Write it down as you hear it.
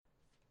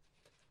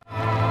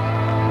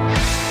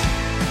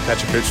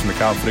Patrick Hoops from the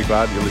Carlton Footy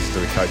Club. You're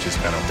listening to the Coaches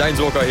Panel. James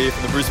Walker here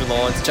from the Brisbane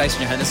Lions.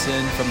 Jason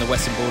Johannesson from the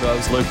Western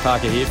Bulldogs. Luke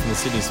Parker here from the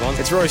Sydney Swans.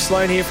 It's Rory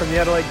Sloane here from the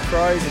Adelaide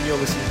Crows, and you're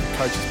listening to the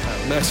Coaches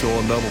Panel. Max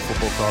Orr, Melbourne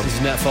Football Club. This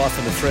is Matt Fyfe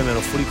from the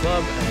Fremantle Footy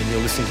Club, and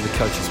you're listening to the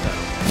Coaches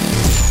Panel.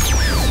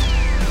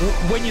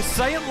 When you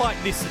say it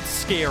like this, it's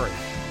scary.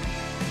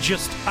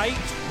 Just 8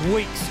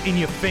 weeks in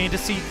your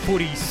fantasy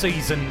footy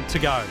season to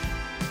go.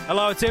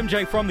 Hello, it's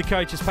MJ from the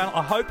Coaches Panel.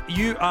 I hope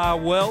you are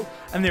well,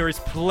 and there is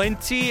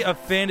plenty of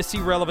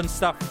fantasy-relevant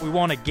stuff we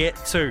want to get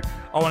to.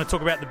 I want to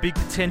talk about the big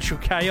potential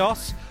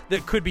chaos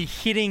that could be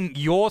hitting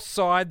your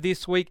side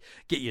this week,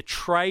 get your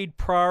trade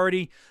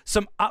priority,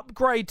 some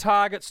upgrade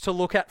targets to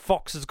look at.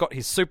 Fox has got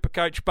his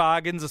Supercoach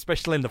bargains,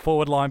 especially in the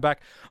forward line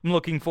back. I'm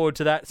looking forward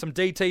to that. Some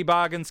DT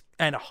bargains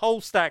and a whole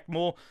stack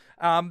more.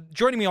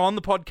 Joining me on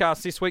the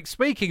podcast this week,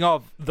 speaking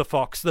of the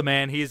Fox, the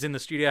man, he is in the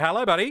studio.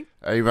 Hello, buddy.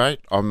 Hey,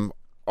 mate. I'm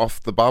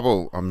off the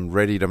bubble. I'm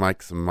ready to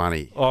make some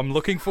money. I'm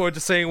looking forward to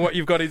seeing what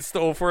you've got in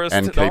store for us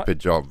and tonight. Keep a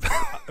job.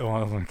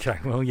 Okay.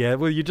 Well, yeah.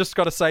 Well, you just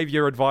got to save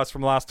your advice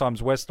from last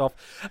time's West off.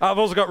 I've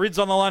also got Rids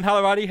on the line.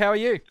 Hello, buddy. How are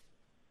you?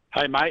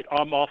 Hey, mate.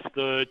 I'm off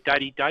the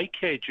daddy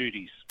daycare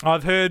duties.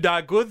 I've heard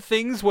good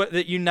things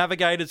that you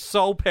navigated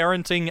sole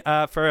parenting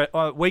for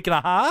a week and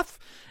a half,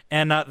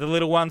 and the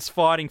little one's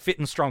fighting fit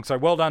and strong. So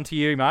well done to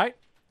you, mate.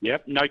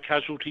 Yep, no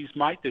casualties,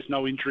 mate. There's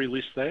no injury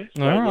list there,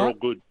 so all right. We're all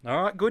good.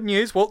 All right, good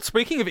news. Well,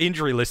 speaking of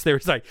injury list, there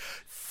is a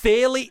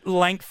fairly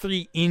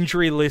lengthy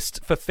injury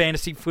list for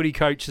fantasy footy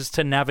coaches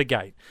to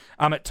navigate.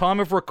 At time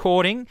of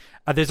recording,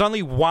 there's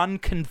only one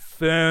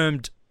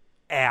confirmed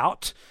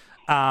out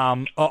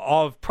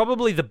of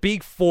probably the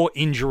big 4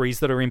 injuries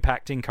that are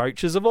impacting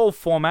coaches of all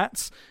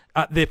formats.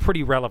 They're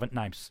pretty relevant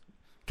names.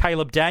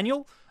 Caleb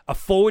Daniel, a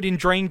forward in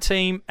Dream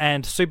Team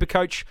and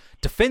Supercoach,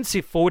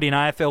 defensive forward in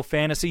AFL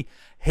Fantasy.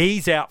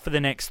 He's out for the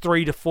next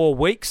 3 to 4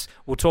 weeks.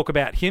 We'll talk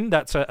about him.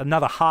 That's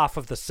another half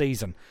of the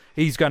season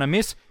he's going to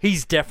miss.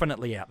 He's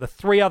definitely out. The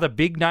 3 other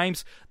big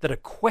names that are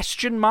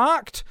question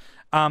marked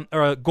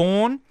are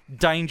Gawn,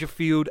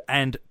 Dangerfield,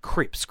 and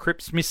Cripps.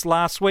 Cripps missed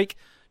last week.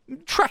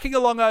 Tracking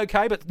along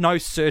okay, but no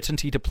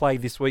certainty to play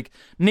this week.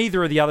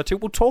 Neither of the other 2.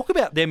 We'll talk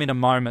about them in a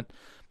moment.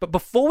 But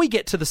before we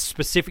get to the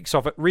specifics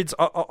of it, Rids,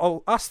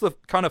 I'll ask the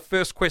kind of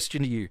first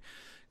question to you.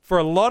 For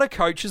a lot of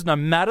coaches, no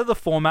matter the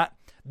format,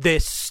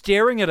 they're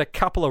staring at a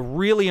couple of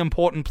really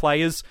important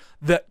players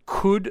that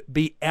could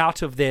be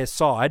out of their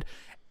side.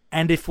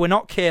 And if we're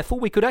not careful,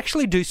 we could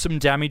actually do some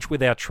damage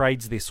with our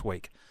trades this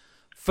week.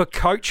 For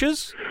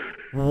coaches,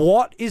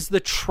 what is the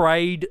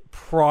trade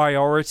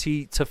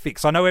priority to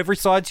fix? I know every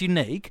side's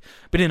unique,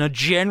 but in a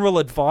general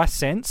advice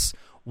sense,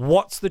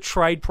 what's the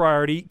trade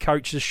priority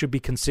coaches should be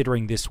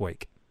considering this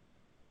week?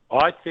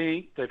 I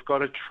think they've got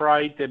to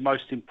trade their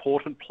most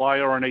important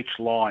player on each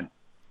line.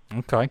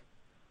 Okay.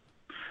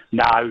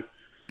 No.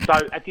 So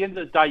at the end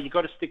of the day, you've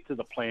got to stick to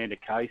the plan,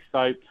 okay?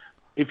 So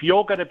if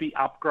you're going to be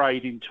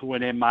upgrading to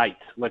an M8,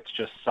 let's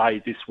just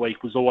say this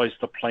week was always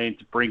the plan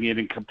to bring in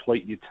and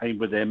complete your team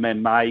with an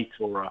M8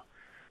 or a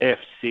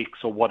F6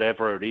 or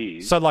whatever it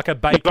is. So like a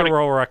Baker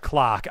or a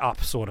Clark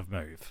up sort of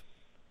move.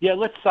 Yeah,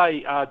 let's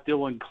say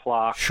Dylan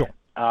Clark. Sure.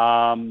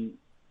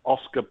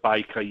 Oscar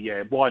Baker,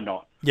 yeah, why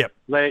not? Yep.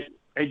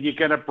 And you're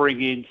going to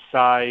bring in,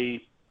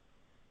 say,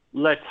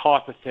 let's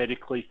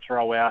hypothetically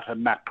throw out a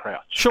Matt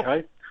Crouch. Sure.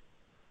 Okay?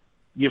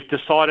 You've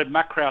decided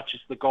Matt Crouch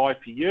is the guy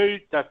for you.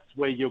 That's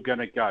where you're going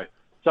to go.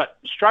 So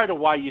straight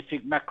away you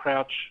think Matt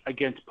Crouch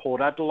against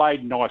Port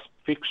Adelaide, nice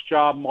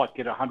fixture, might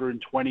get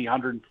 120,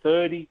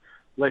 130.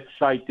 Let's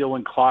say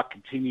Dylan Clark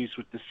continues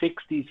with the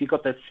 60s. You've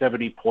got that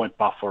 70-point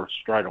buffer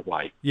straight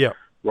away. Yeah.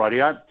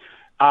 Rightio.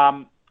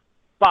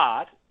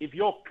 But if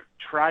you're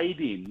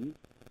trading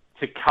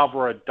to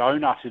cover a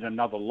donut in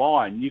another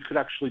line, you could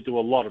actually do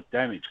a lot of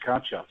damage,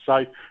 can't you?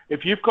 So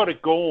if you've got a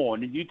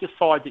Gawn and you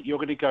decide that you're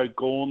going to go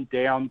Gawn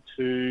down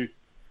to,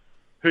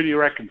 who do you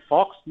reckon,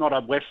 Fox? Not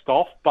a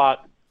Westhoff,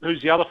 but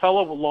who's the other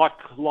fellow?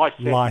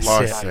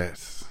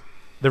 Lysette.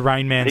 The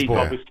Rain Man's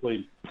boy.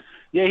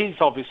 He's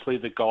obviously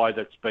the guy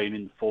that's been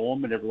in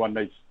form and everyone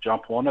needs to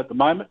jump on at the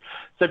moment.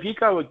 So if you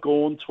go a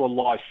Gawn to a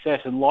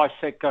Lysette, and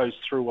Lysette goes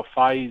through a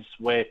phase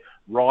where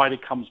Ryder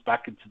comes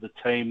back into the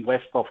team,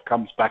 Westhoff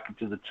comes back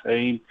into the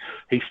team,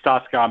 he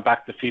starts going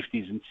back to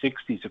 50s and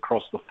 60s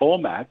across the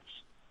formats,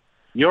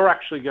 you're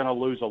actually going to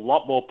lose a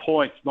lot more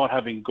points not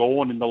having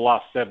Gawn in the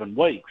last 7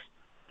 weeks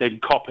than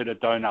copping a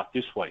donut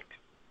this week.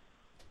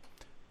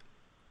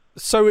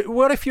 So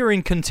what if you're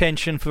in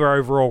contention for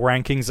overall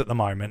rankings at the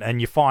moment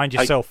and you find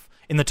yourself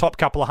in the top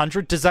couple of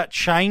hundred? Does that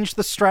change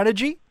the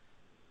strategy?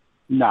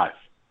 No,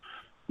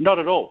 not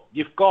at all.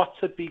 You've got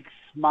to be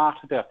smart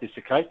about this,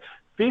 okay?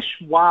 Fish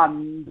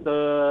won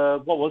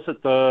the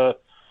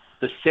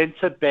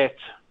centre bet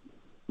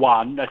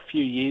one a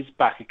few years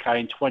back, okay,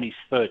 in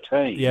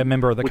 2013. Yeah,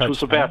 member of the which coach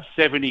was about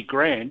 70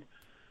 grand.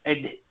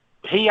 And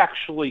he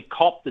actually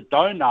copped the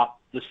donut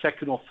the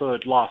second or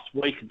third last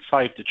week and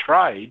saved a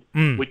trade,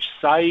 which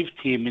saved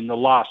him in the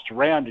last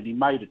round, and he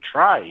made a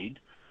trade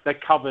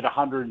that covered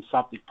 100 and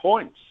something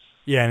points.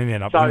 Yeah, and he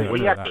ended up So winning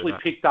he that. actually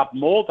picked up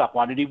more that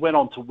one, and he went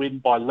on to win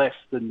by less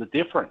than the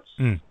difference.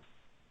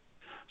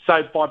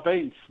 So by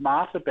being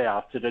smart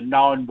about it and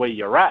knowing where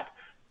you're at,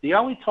 the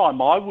only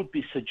time I would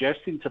be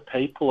suggesting to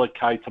people,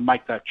 okay, to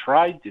make that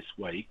trade this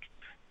week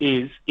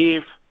is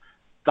if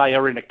they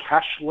are in a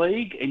cash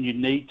league and you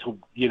need to,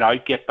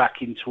 get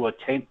back into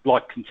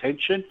a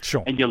contention,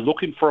 Sure. and you're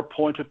looking for a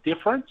point of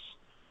difference,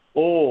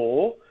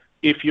 or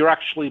if you're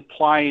actually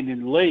playing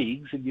in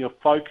leagues and your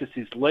focus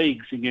is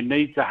leagues and you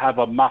need to have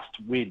a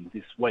must-win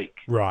this week.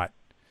 Right.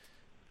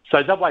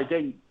 So that way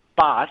then,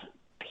 but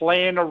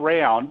plan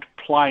around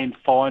playing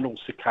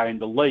finals, okay, in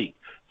the league.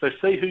 So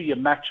see who your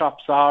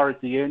matchups are at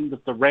the end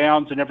of the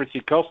rounds and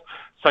everything else.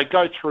 So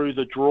go through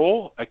the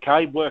draw,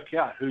 okay, work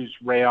out who's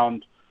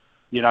round,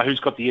 who's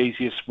got the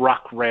easiest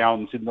ruck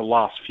rounds in the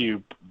last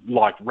few,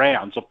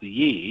 rounds of the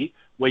year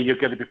where you're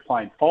going to be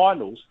playing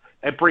finals,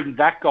 and bring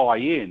that guy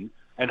in,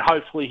 and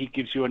hopefully he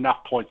gives you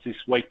enough points this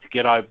week to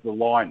get over the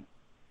line.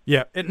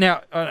 Yeah.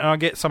 Now, I'll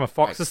get some of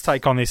Fox's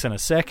take on this in a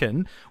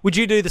second. Would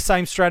you do the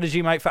same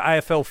strategy, mate, for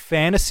AFL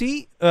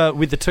Fantasy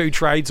with the 2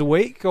 trades a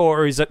week,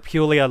 or is it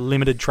purely a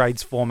limited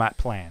trades format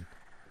plan?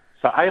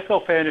 So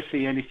AFL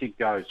Fantasy, anything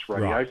goes,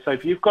 Radio. Right. So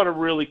if you've got a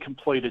really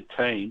completed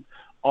team,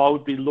 I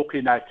would be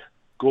looking at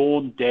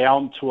Gawn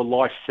down to a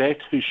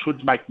Lysette who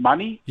should make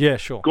money. Yeah,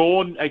 sure.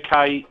 Gawn,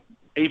 okay,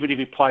 even if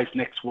he plays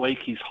next week,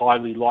 he's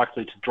highly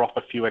likely to drop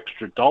a few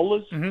extra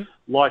dollars.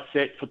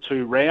 Lysette for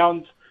 2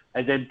 rounds,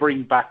 and then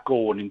bring back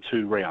Gawn in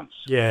 2 rounds.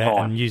 Yeah,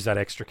 time. and use that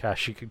extra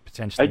cash you could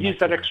potentially And use make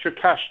that for it. extra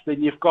cash.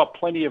 Then you've got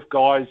plenty of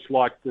guys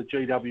like the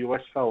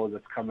GWS fella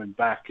that's coming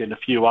back and a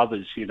few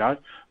others,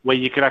 where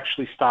you can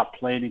actually start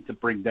planning to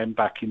bring them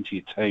back into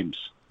your teams.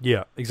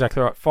 Yeah,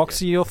 exactly right.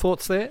 Foxy, your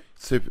thoughts there?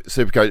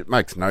 Supercoach, it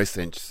makes no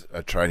sense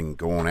trading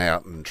Gawn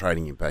out and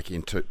trading him back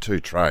in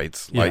two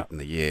trades late in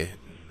the year.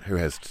 Who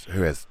has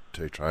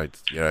 2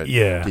 trades?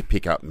 To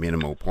pick up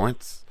minimal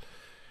points.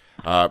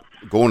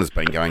 Gawn has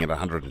been going at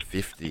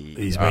 150.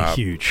 He's been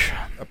huge.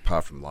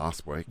 Apart from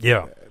last week.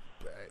 Yeah.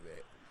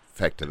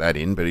 Factor that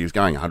in, but he was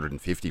going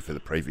 150 for the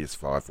previous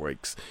 5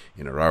 weeks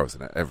in a row as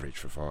an average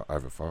for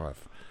over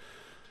 5.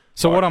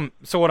 So what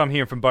I'm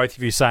hearing from both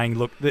of you saying,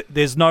 look,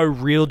 there's no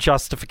real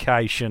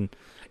justification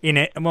in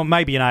it. Well,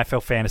 maybe in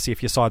AFL Fantasy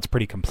if your side's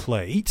pretty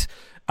complete,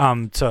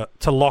 to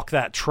lock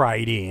that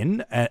trade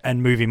in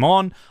and move him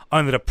on.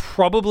 Only to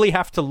probably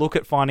have to look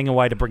at finding a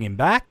way to bring him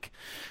back,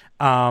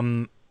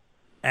 and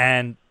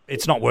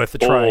it's not worth the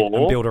trade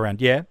and build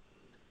around. Yeah.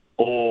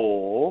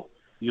 Or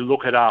you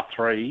look at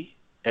R3,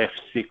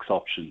 F6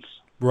 options.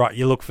 Right.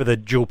 You look for the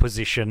dual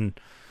position.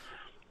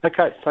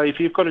 Okay, so if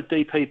you've got a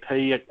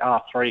DPP at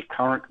R3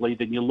 currently,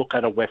 then you look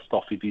at a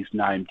Westhoff if he's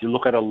named. You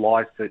look at a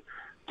Lysette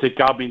to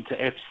gum into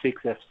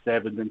F6,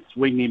 F7, and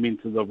swing him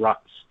into the rucks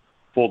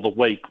for the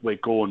week where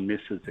Gawn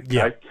misses, okay?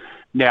 Yeah.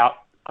 Now,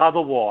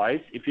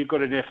 otherwise, if you've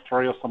got an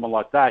F3 or something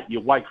like that, you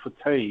wait for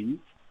teams.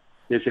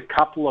 There's a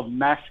couple of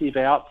massive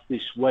outs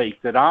this week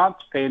that aren't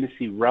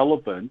fantasy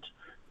relevant,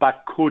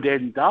 but could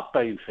end up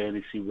being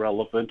fantasy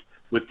relevant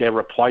with their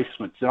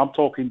replacements. And I'm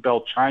talking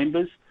Bell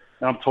Chambers,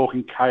 and I'm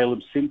talking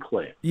Caleb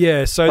Sinclair.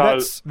 Yeah, so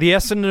that's the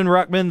Essendon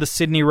ruckman, the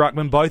Sydney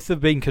ruckman, both have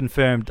been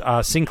confirmed.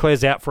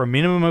 Sinclair's out for a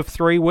minimum of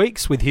 3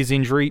 weeks with his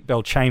injury.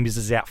 Bell Chambers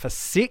is out for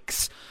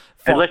 6.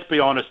 And let's be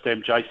honest,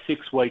 MJ,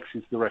 6 weeks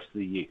is the rest of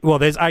the year. Well,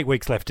 there's 8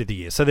 weeks left of the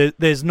year, so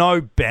there's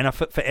no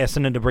benefit for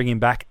Essendon to bring him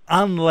back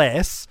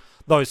unless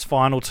those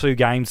final 2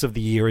 games of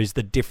the year is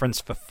the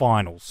difference for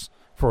finals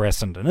for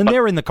Essendon. And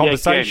they're in the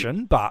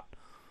conversation, but...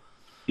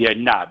 Yeah,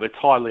 no, but it's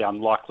highly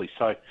unlikely.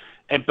 So,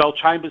 and Bell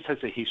Chambers has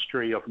a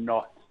history of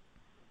not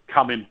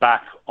coming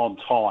back on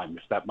time,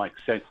 if that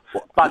makes sense.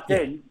 But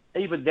then,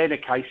 even then,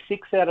 okay,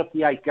 6 out of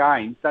the 8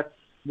 games,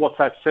 what's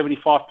that,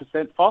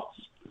 75%, Fox?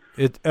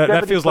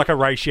 That feels like a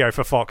ratio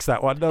for Fox,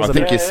 that one, doesn't I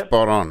think it? you're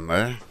spot on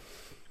there.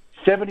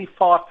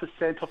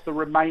 75% of the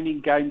remaining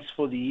games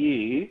for the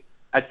year,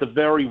 at the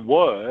very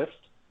worst,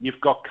 you've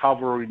got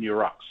cover in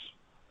your rucks.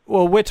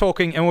 Well, we're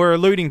talking, and we're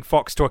alluding,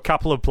 Fox, to a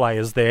couple of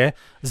players there.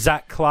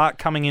 Zach Clark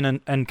coming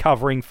in and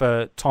covering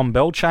for Tom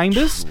Bell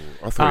Chambers.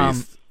 I thought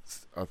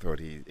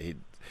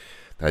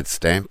they'd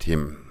stamped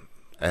him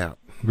out.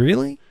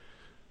 Really?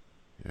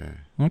 Yeah.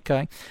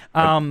 Okay.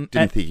 I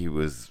didn't think he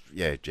was,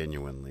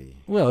 genuinely.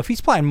 Well, if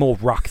he's playing more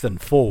ruck than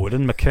forward,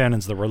 and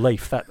McKernan's the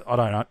relief, that I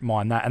don't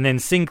mind that. And then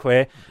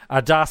Sinclair,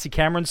 Darcy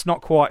Cameron's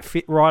not quite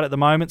fit right at the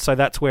moment, so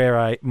that's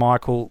where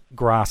Michael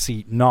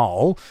Grassy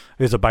Knoll,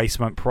 who's a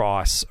basement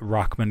price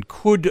ruckman,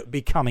 could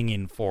be coming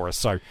in for us.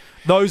 So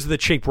those are the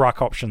cheap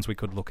ruck options we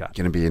could look at.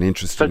 Going to be an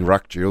interesting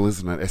ruck duel,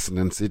 isn't it?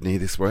 Essendon Sydney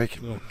this week.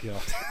 Oh,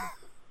 God.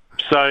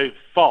 So,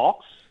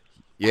 Fox,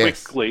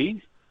 Yes.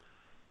 quickly...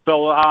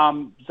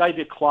 Well,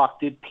 Xavier Clark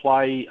did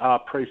play a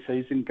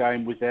pre-season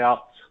game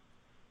without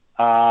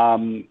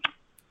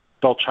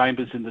Bell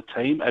Chambers in the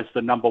team as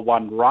the number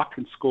 1 ruck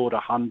and scored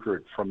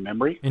 100 from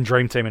memory. In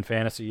Dream Team and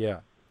Fantasy,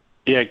 yeah.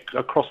 Yeah,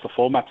 across the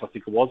formats, I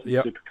think it was, in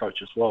Yep.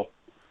 Supercoach as well.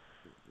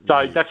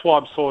 So that's why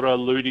I'm sort of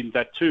alluding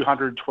that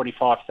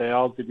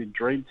 225,000 in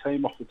Dream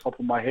Team off the top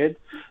of my head,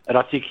 and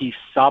I think he's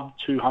sub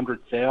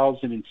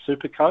 200,000 in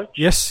Supercoach.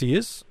 Yes, he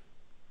is.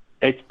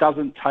 It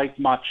doesn't take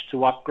much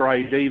to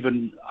upgrade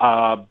even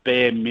a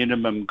bare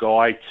minimum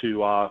guy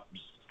to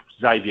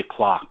Xavier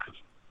Clark.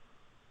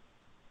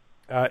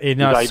 In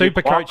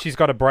Supercoach, he's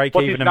got a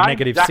break-even of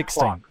negative Zach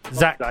 16. Clark.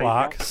 Zach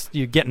Clark,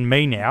 you're getting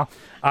me now.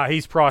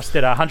 He's priced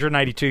at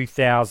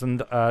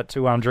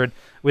 182,200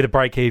 with a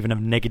break-even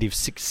of negative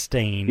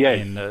 16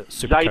 in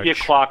Supercoach. Xavier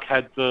Clark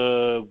had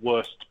the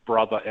worst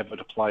brother ever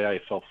to play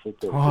AFL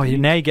football. Oh,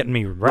 now you're getting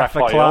me.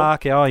 Rafa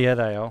Clark. Oh, yeah,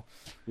 they are.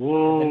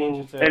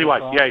 Anyway,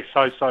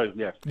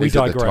 yeah. These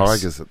are the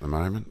Tigers at the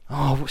moment.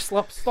 Oh,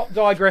 stop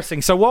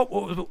digressing. So what?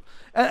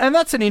 And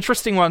that's an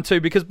interesting one too,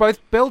 because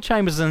both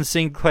Bellchambers and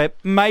Sinclair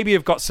maybe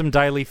have got some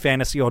daily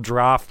fantasy or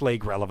draft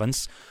league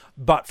relevance,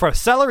 but for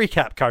salary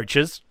cap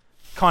coaches,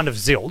 kind of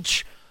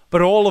zilch.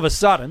 But all of a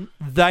sudden,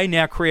 they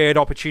now create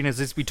opportunities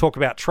as we talk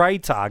about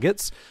trade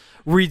targets.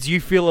 Rids, you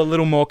feel a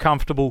little more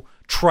comfortable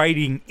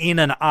trading in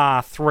an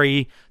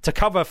R3 to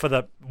cover for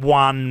the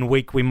 1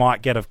 week we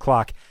might get of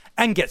Clark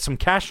and get some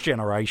cash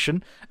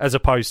generation, as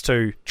opposed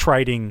to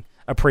trading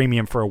a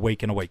premium for a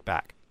week and a week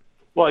back.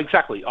 Well,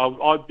 exactly.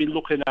 I've been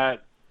looking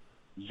at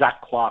Zach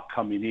Clark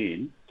coming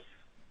in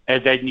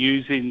and then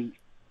using...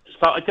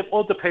 So it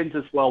all depends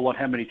as well on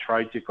how many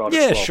trades you've got.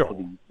 Yeah, sure.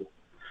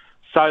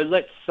 So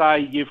let's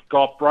say you've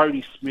got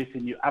Brodie Smith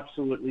and you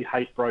absolutely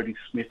hate Brodie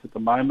Smith at the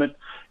moment.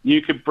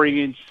 You could bring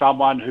in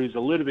someone who's a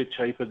little bit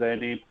cheaper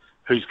than him,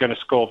 who's going to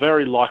score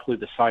very likely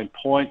the same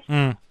points.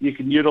 You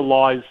can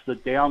utilise the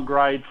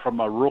downgrade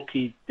from a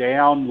rookie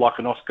down, like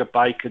an Oscar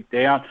Baker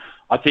down.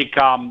 I think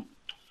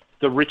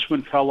the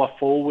Richmond fella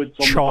forwards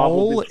on the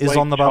bubble this week. Is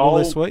on the bubble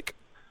this week.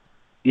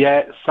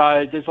 Yeah,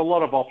 so there's a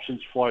lot of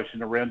options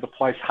floating around the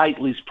place.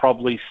 Haley's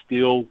probably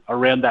still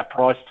around that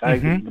price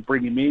tag to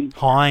bring him in.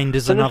 Hind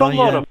is another. There's a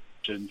lot of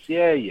options.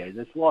 Yeah.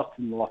 There's lots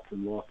and lots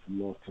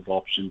of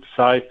options.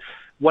 So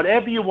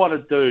whatever you want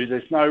to do,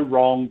 there's no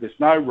wrong, there's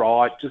no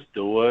right, just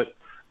do it.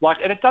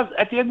 And it does,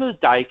 at the end of the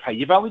day, okay,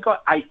 you've only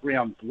got 8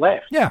 rounds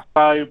left. Yeah.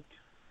 So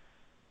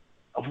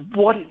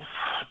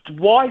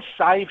why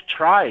save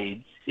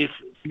trades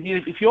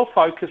if your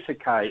focus,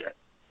 okay,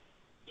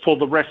 for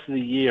the rest of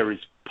the year is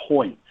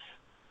points?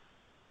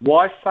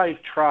 Why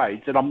save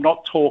trades? And I'm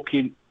not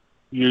talking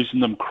using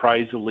them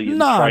crazily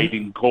and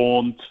trading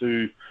Gawn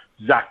to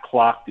Zach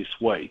Clark this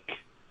week.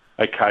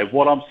 Okay,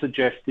 what I'm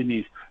suggesting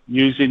is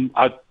using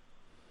a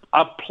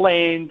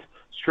planned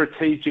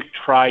strategic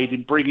trade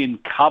and bringing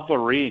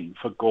cover in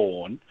for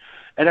Gawn.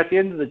 And at the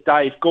end of the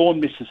day, if Gawn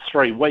misses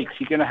 3 weeks,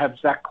 you're going to have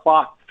Zach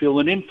Clark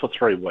filling in for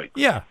 3 weeks.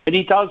 Yeah. And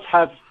he does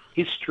have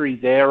history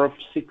there of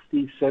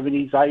 60s,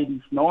 70s,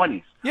 80s,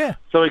 90s. Yeah.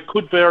 So it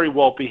could very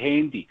well be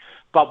handy.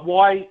 But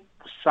why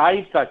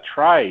save that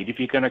trade if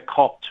you're going to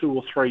cop 2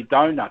 or 3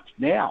 donuts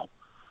now?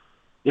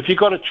 If you've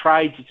got a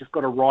trade, you just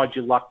got to ride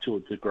your luck to a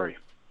degree.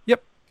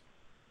 Yep.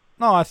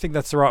 No, I think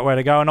that's the right way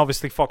to go. And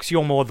obviously, Fox,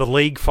 you're more the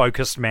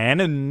league-focused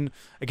man. And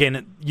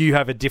again, you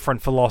have a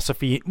different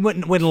philosophy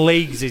when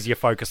leagues is your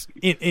focus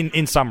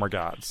in some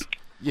regards.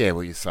 Yeah,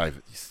 well, you save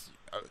it.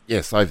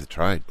 Save the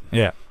trade.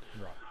 Yeah.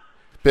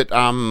 But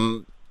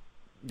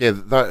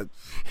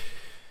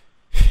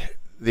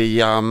the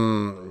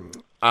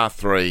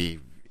R3,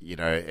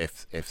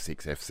 F6,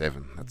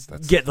 F7.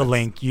 That's get the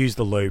link, use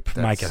the loop,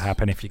 make it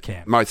happen if you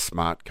can. Most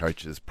smart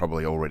coaches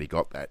probably already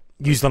got that.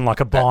 Use them like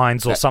a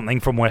Binds or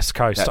something from West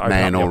Coast. That to open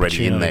man up the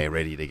already in there,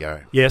 ready to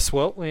go. Yes,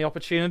 well, the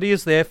opportunity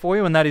is there for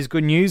you, and that is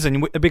good news.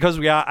 And because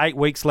we are 8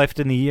 weeks left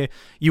in the year,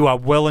 you are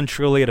well and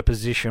truly at a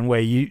position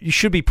where you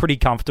should be pretty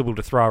comfortable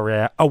to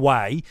throw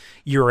away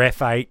your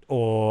F8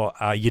 or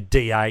your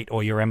D8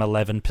 or your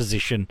M11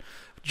 position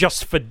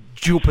just for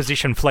dual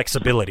position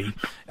flexibility.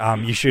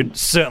 You should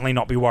certainly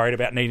not be worried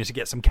about needing to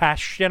get some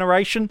cash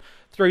generation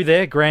through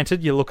there.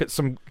 Granted, you look at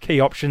some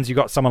key options. You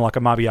got someone like a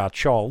Mabiar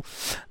Chol,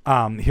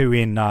 who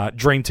in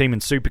Dream Team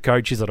and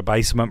Supercoach is at a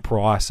basement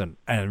price and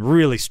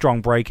really strong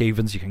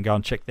break-evens. You can go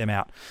and check them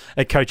out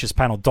at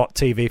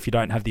coachespanel.tv if you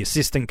don't have the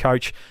assistant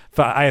coach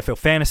for AFL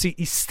Fantasy.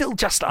 He's still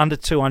just under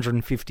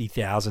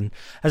 250,000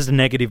 as a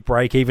negative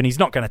break-even. He's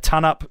not going to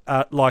ton up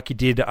like he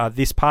did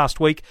this past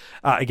week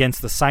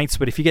against the Saints,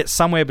 but if you get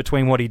somewhere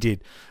between what he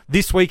did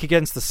this week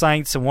against the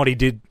Saints and what he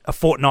did a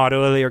fortnight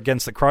earlier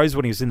against the Crows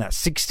when he was in that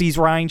 60s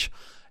range,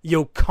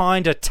 you'll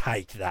kind of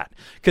take that.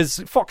 Because,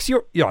 Fox, I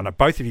know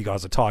both of you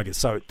guys are Tigers,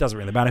 so it doesn't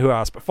really matter who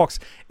asks, but Fox,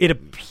 it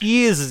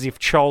appears as if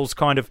Chol's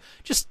kind of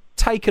just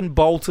taken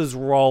Bolter's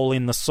role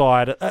in the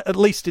side, at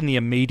least in the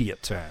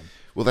immediate term.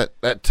 Well,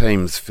 that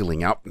team's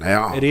filling up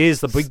now. It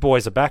is. The big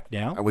boys are back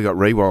now. We got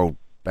Rewald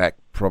back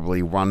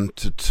probably 1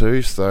 to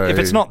 2, so... If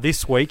it's not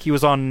this week, he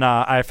was on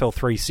AFL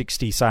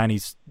 360 saying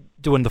he's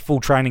doing the full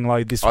training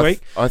load this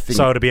week,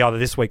 so it'll be either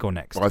this week or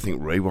next. I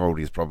think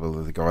Rewald is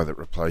probably the guy that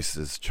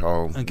replaces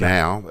Chol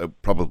now.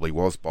 It probably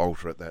was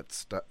Bolter at that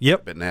stage.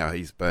 Yep. But now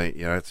he's been,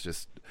 it's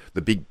just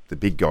the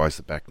big guys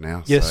are back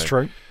now. Yes,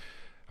 true.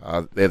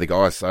 They're the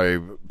guys,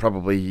 so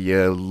probably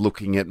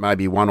looking at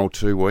maybe 1 or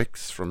 2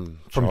 weeks from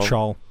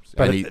Chol.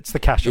 But it's the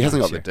cash. He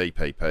hasn't got the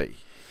DPP.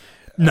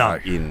 No.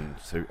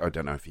 So I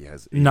don't know if he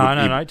has.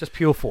 No, just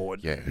pure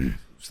forward. Yeah,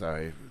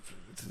 so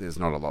there's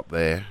not a lot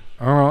there.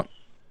 All right.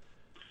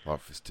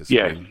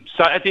 Yeah,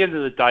 so at the end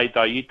of the day,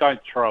 though, you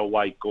don't throw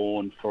away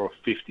Gawn for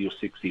 50 or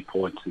 60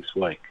 points this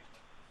week.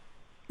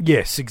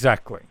 Yes,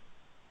 exactly.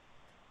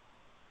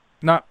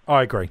 No,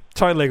 I agree.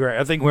 Totally agree.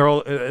 I think we're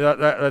all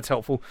that's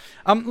helpful.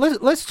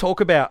 Let's talk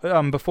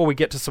about before we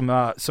get to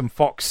some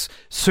Fox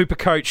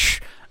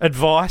Supercoach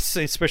advice,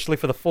 especially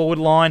for the forward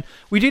line.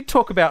 We did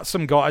talk about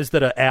some guys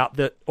that are out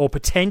or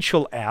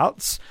potential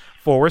outs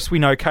for us. We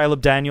know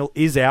Caleb Daniel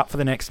is out for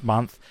the next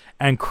month,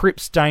 and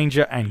Cripps,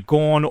 Danger, and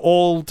Gawn,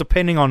 all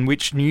depending on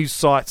which news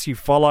sites you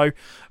follow,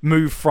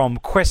 move from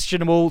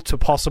questionable to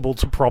possible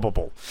to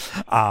probable.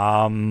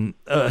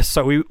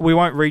 So we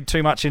won't read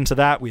too much into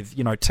that with,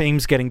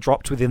 teams getting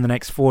dropped within the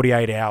next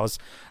 48 hours.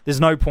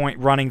 There's no point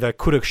running the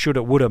coulda,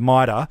 shoulda, woulda,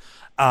 mighta.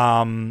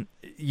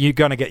 You're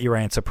going to get your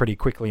answer pretty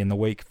quickly in the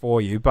week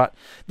for you. But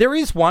there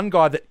is one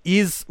guy that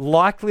is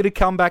likely to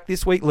come back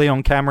this week,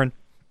 Leon Cameron,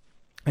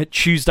 at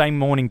Tuesday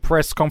morning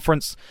press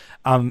conference,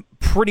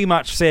 pretty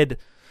much said,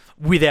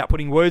 without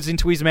putting words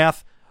into his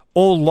mouth,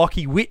 all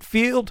Lachie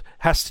Whitfield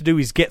has to do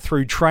is get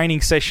through training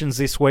sessions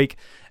this week,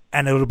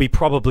 and it'll be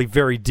probably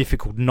very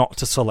difficult not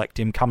to select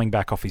him coming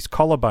back off his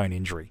collarbone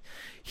injury.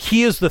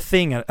 Here's the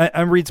thing,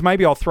 and Rids,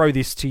 maybe I'll throw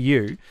this to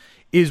you,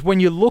 is when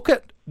you look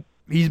at,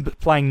 he's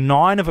playing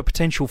 9 of a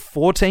potential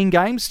 14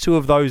 games, 2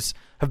 of those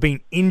have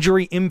been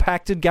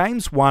injury-impacted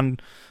games, one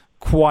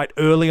quite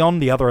early on,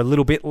 the other a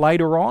little bit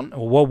later on.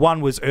 Well,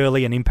 one was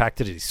early and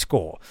impacted his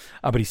score,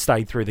 but he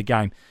stayed through the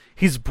game.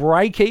 His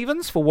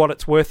break-evens, for what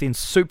it's worth in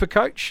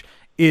Supercoach,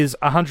 is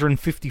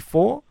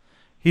 154.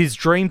 His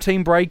Dream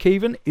Team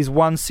break-even is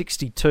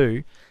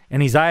 162.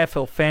 And his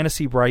AFL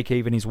Fantasy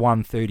break-even is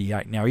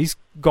 138. Now, he's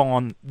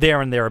gone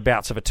there and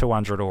thereabouts of a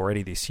 200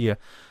 already this year.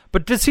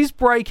 But does his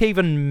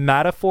break-even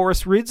matter for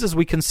us, Rids, as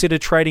we consider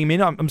trading him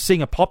in? I'm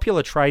seeing a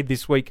popular trade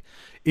this week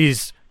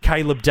is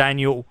Caleb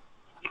Daniel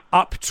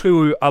up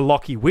to a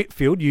Lachie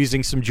Whitfield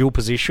using some dual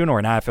position, or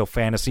an AFL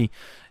Fantasy.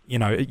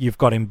 You've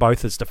got him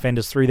both as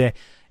defenders through there.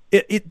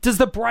 Does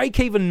the break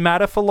even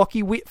matter for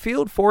Lachie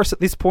Whitfield for us at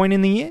this point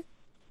in the year?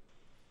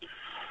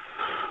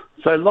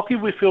 So Lachie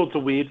Whitfield's a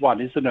weird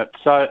one, isn't it?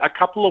 So a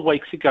couple of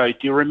weeks ago, do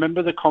you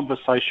remember the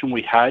conversation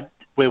we had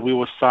where we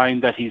were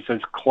saying that he's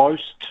as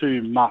close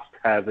to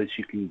must-have as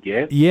you can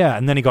get? Yeah,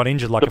 and then he got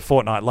injured like a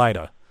fortnight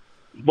later.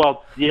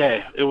 Well,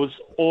 yeah, it was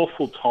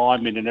awful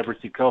timing and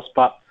everything else,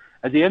 but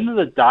at the end of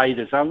the day,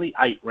 there's only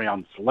 8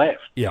 rounds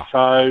left. Yeah.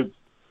 So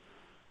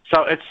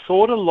it's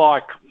sort of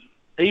like,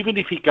 even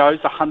if he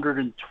goes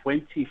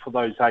 120 for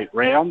those 8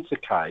 rounds,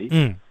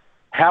 okay,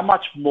 how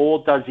much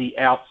more does he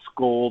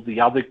outscore the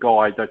other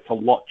guy that's a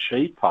lot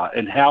cheaper,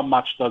 and how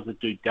much does it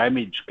do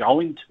damage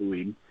going to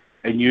him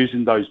and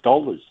using those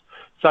dollars?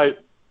 So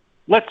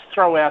let's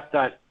throw out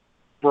that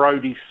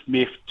Brodie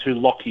Smith to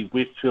Lachie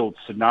Whitfield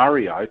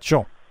scenario.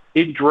 Sure.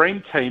 In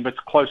Dream Team, it's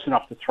close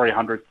enough to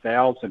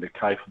 300,000,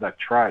 okay, for that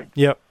trade.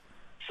 Yep.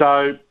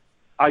 So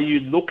are you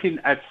looking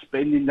at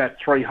spending that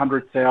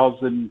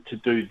 300,000 to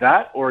do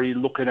that, or are you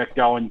looking at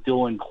going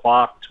Dylan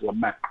Clark to a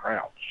Matt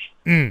Crouch?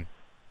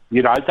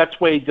 That's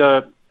where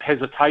the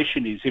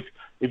hesitation is.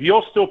 If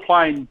you're still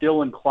playing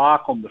Dylan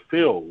Clark on the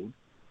field,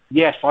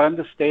 yes, I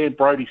understand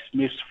Brodie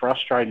Smith's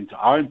frustrating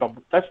to own, but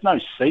that's no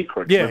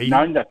secret. Yeah, we've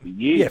known that for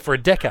years. Yeah, for a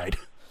decade.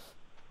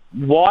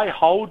 Why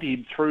hold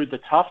him through the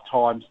tough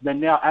times? Then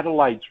now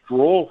Adelaide's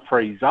draw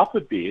frees up a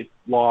bit.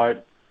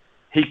 Like,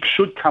 he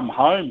should come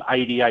home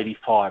 80,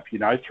 85,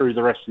 through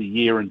the rest of the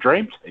year in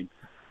Dream Team.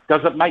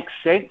 Does it make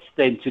sense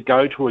then to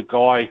go to a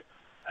guy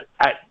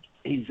at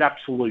his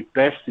absolute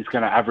best is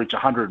going to average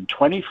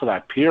 120 for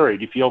that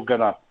period if you're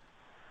going to...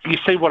 You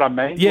see what I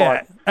mean?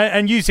 Yeah,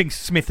 and using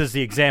Smith as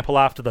the example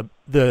after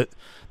the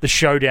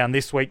showdown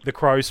this week, the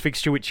Crows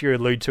fixture, which you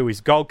allude to, is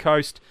Gold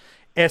Coast,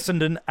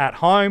 Essendon at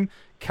home,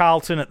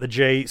 Carlton at the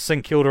G,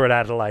 St Kilda at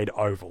Adelaide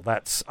Oval.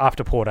 That's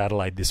after Port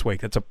Adelaide this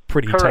week. That's a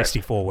pretty tasty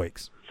 4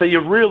 weeks. So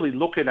you're really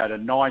looking at a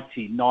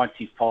 90,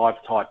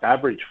 95 type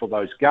average for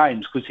those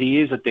games because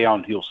he is a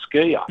downhill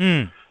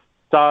skier.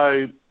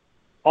 So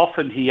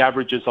often he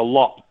averages a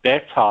lot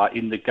better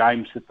in the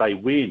games that they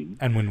win.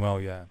 And win well,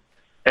 yeah.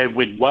 And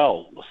win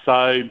well.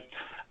 So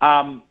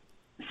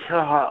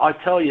I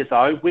tell you,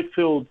 though,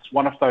 Whitfield's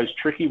one of those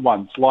tricky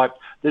ones. Like,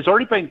 there's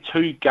already been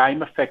 2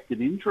 game-affected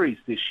injuries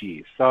this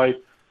year. So,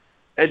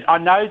 and I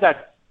know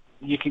that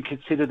you can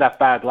consider that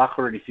bad luck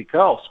or anything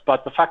else,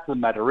 but the fact of the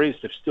matter is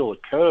they've still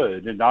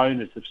occurred and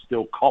owners have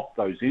still copped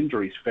those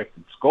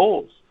injuries-affected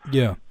scores.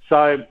 Yeah.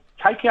 So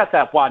take out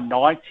that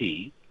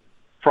 190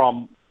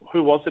 from,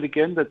 who was it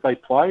again that they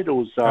played? It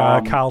was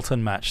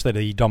Carlton match that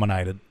he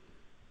dominated.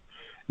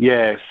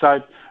 Yeah,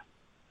 so...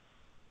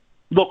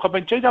 Look, I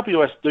mean,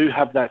 GWS do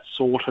have that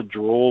sort of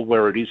draw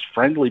where it is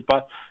friendly,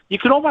 but you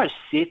could almost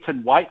sit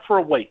and wait for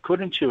a week,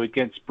 couldn't you,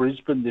 against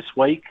Brisbane this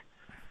week?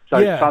 So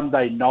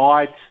Sunday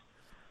night,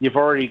 you've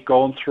already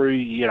gone through,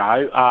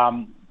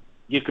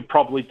 you could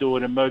probably do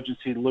an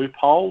emergency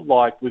loophole,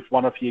 like with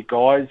one of your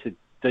guys at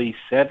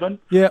D7.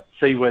 Yeah.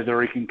 See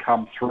whether he can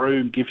come through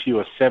and give you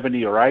a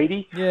 70 or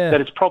 80. Yeah.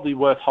 That it's probably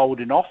worth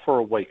holding off for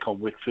a week on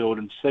Whitfield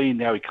and seeing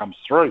how he comes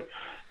through.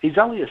 He's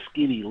only a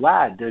skinny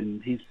lad,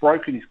 and he's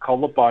broken his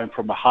collarbone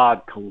from a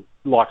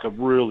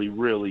really,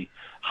 really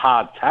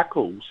hard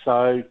tackle.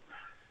 So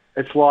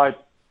it's like,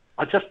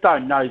 I just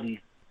don't know,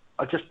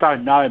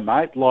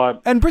 mate. Like,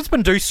 and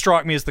Brisbane do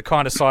strike me as the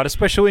kind of side,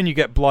 especially when you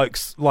get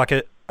blokes like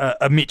a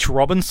Mitch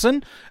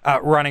Robinson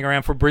running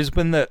around for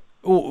Brisbane, that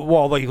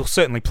while he'll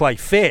certainly play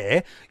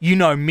fair,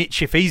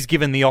 Mitch, if he's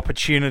given the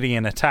opportunity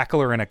in a tackle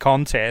or in a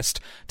contest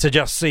to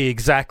just see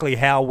exactly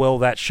how well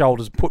that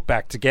shoulder's put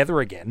back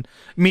together again,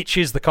 Mitch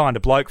is the kind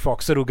of bloke,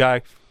 Fox, that'll go,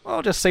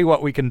 I'll just see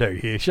what we can do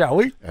here, shall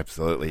we?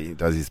 Absolutely. He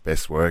does his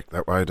best work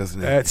that way, doesn't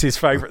he? That's his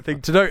favourite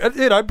thing to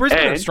do.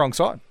 Brisbane are a strong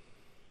side.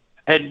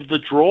 And the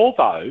draw,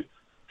 though,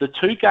 the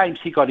 2 games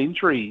he got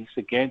injuries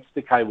against,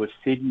 with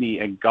Sydney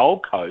and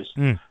Gold Coast,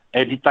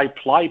 and they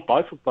played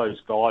both of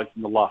those guys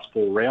in the last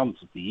 4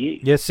 rounds of the year.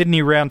 Yeah,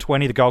 Sydney round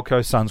 20, the Gold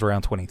Coast Suns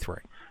round 23.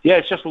 Yeah,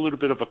 it's just a little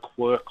bit of a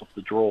quirk of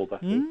the draw.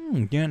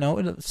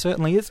 It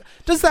certainly is.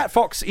 Does that,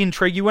 Fox,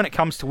 intrigue you when it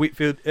comes to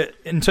Whitfield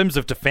in terms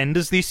of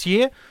defenders this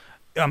year?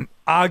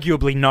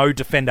 Arguably no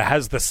defender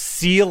has the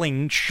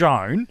ceiling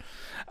shown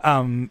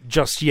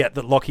just yet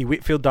that Lachie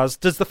Whitfield does.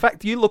 Does the fact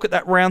that you look at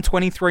that round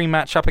 23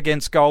 matchup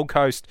against Gold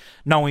Coast,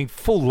 knowing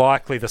full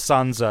likely the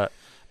Suns are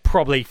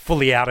probably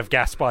fully out of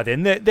gas by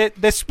then,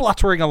 they're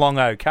spluttering along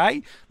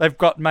okay. They've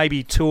got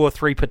maybe 2 or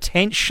 3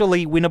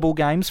 potentially winnable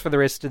games for the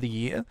rest of the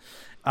year.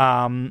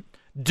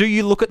 Do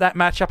you look at that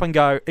matchup and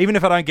go, even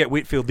if I don't get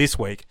Whitfield this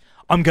week,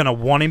 I'm going to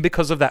want him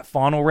because of that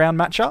final round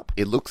matchup?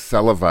 It looks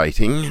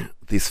salivating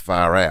this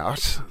far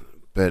out,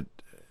 but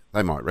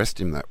they might rest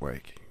him that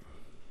week.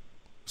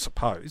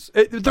 Suppose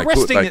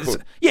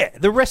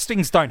the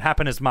restings don't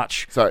happen as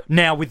much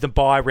now with the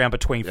bye round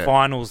between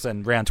finals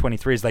and round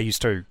 23 as they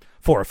used to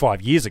 4 or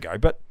 5 years ago.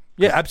 But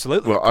yeah,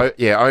 absolutely. Well,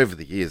 over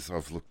the years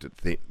I've looked at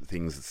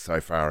things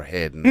so far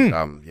ahead, and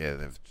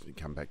they've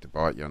come back to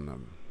bite you on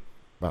them.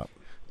 But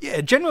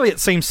generally it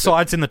seems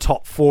sides in the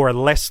top 4 are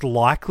less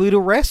likely to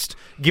rest,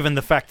 given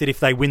the fact that if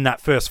they win that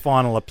first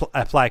final,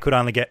 a player could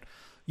only get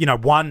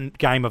 1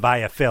 game of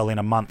AFL in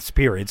a month's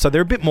period. So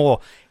they're a bit more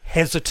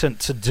hesitant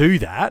to do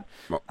that.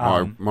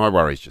 My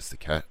worry is just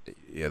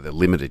the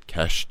limited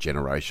cash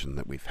generation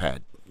that we've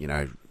had.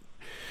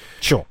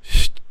 Sure.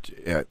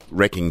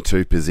 Wrecking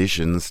 2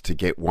 positions to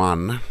get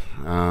 1.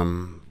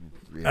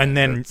 And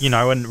then,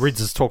 and Rids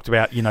has talked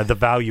about, the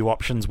value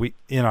options.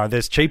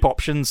 There's cheap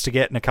options to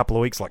get in a couple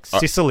of weeks, like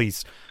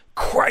Sicily's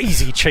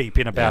crazy cheap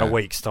in about a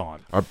week's time.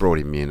 I brought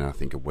him in, I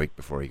think, a week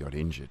before he got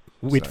injured.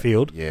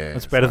 Whitfield? So, yeah.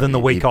 That's better than the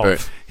week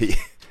off.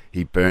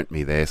 He burnt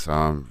me there, so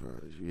I'm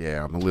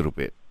a little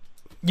bit...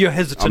 You're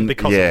hesitant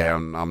because of that?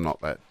 I'm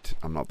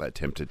not that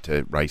tempted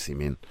to race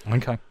him in.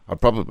 Okay.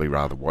 I'd probably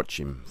rather watch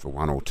him for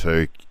 1 or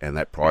 2, and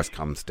that price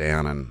comes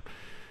down, and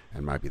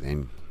maybe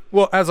then...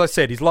 Well, as I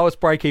said, his lowest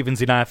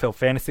break-evens in AFL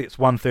Fantasy, it's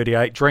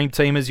 138. Dream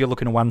Teamers, you're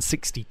looking at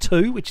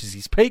 162, which is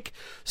his peak.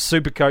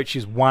 Supercoach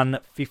is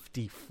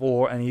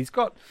 154, and he's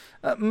got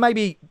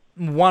maybe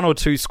 1 or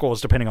 2 scores,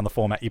 depending on the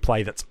format you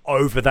play, that's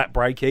over that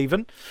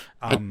break-even.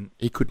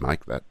 He could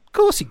make that. Of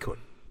course he could.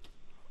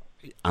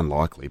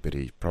 Unlikely, but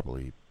he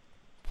probably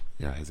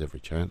has every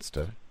chance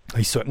to.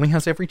 He certainly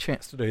has every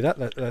chance to do that.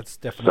 That's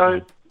definitely...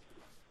 So,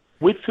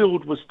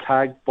 Whitfield was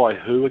tagged by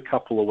who a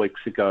couple of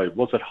weeks ago?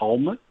 Was it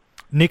Holman?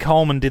 Nick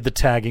Holman did the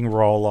tagging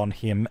role on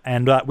him,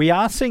 and we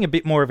are seeing a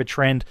bit more of a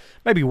trend.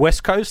 Maybe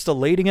West Coast are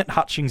leading it.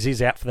 Hutchings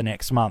is out for the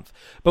next month.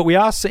 But we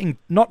are seeing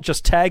not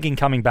just tagging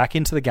coming back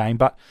into the game,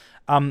 but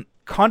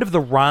kind of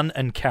the run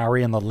and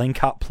carry and the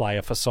link-up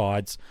player for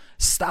sides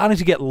starting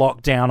to get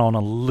locked down on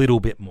a little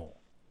bit more.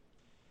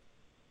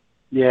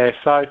 Yeah,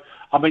 so,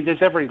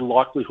 there's every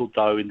likelihood,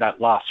 though, in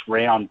that last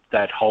round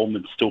that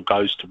Holman still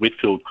goes to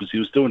Whitfield because he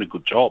was doing a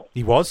good job.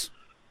 He was.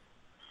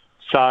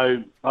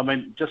 So,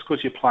 just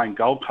because you're playing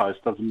Gold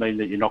Coast doesn't mean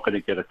that you're not going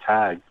to get a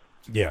tag.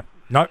 Yeah.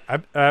 No,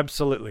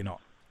 absolutely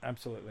not.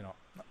 Absolutely not.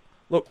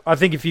 Look, I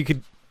think if you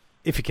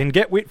can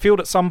get Whitfield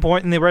at some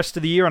point in the rest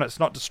of the year and it's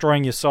not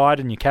destroying your side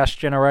and your cash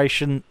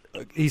generation,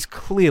 he's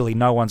clearly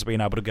no one's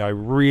been able to go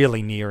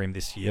really near him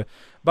this year.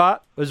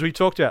 But, as we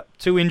talked about,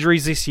 2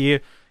 injuries this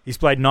year. He's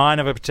played 9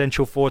 of a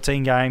potential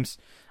 14 games.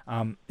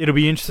 It'll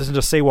be interesting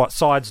to see what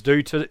sides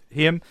do to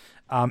him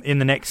in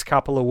the next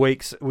couple of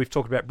weeks. We've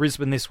talked about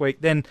Brisbane this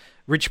week. Then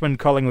Richmond,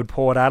 Collingwood,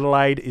 Port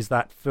Adelaide is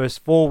that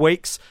first 4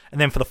 weeks.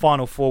 And then for the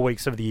final 4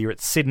 weeks of the year,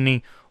 it's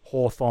Sydney,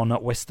 Hawthorn,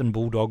 Western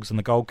Bulldogs and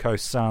the Gold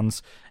Coast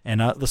Suns.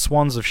 And the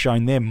Swans have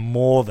shown they're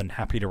more than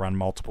happy to run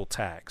multiple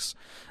tags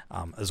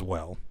as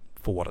well,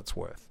 for what it's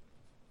worth.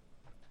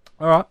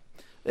 All right.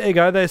 There you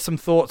go. There's some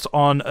thoughts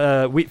on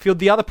Whitfield.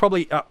 The other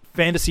probably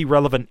fantasy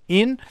relevant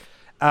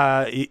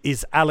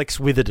is Alex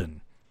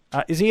Witherden.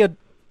 Is he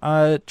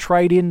a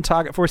trade-in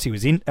target for us? He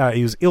was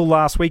ill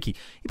last week. He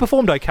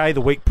performed okay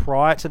the week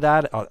prior to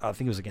that. I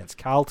think it was against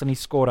Carlton. He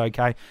scored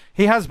okay.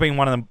 He has been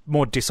one of the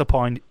more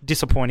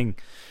disappointing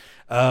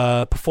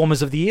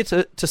performers of the year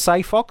to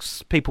say,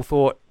 Fox. People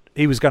thought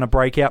he was going to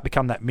break out,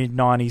 become that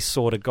mid-90s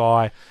sort of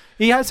guy.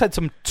 He has had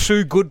some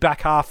two good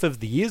back half of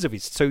the years of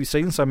his 2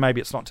 seasons, so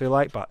maybe it's not too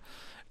late. But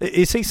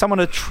is he someone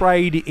to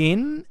trade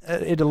in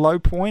at a low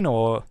point?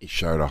 Or he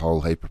showed a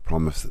whole heap of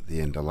promise at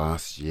the end of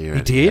last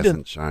year. He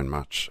hasn't shown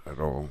much at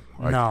all.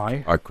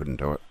 I couldn't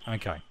do it.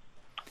 Okay.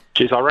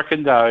 Geez, I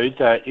reckon, though,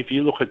 that if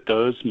you look at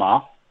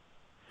Dersma,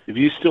 if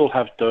you still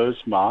have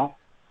Dersma,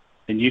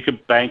 and you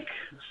could bank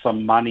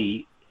some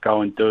money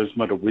going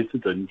Dersma to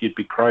Witherden, you'd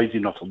be crazy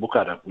not to look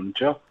at it, wouldn't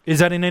you? Is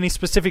that in any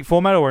specific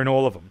format or in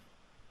all of them?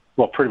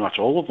 Well, pretty much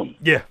all of them.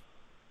 Yeah.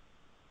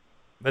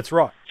 That's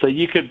right. So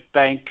you could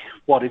bank,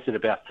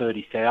 about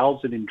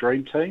 30,000 in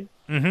Dream Team?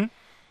 Mm-hmm.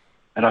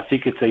 And I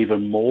think it's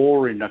even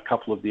more in a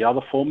couple of the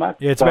other formats.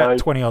 Yeah, it's about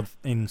 20-odd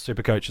in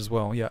Supercoach as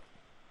well, yeah.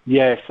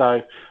 Yeah,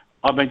 so,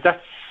 I mean,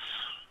 that's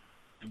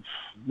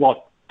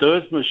what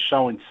Dersma's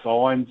showing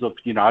signs of,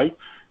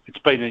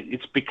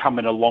 it's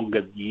becoming a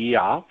longer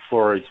year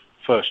for his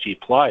first-year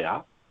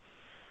player.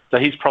 So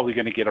he's probably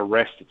going to get a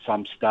rest at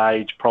some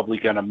stage, probably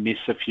going to miss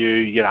a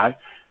few,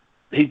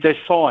 There's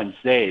signs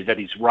there that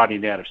he's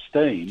running out of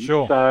steam.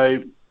 Sure.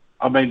 So,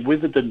 I mean,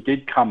 Witherden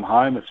did come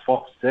home, as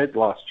Fox said,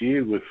 last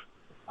year with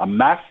a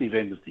massive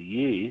end of the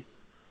year.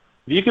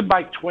 If you could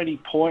make 20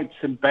 points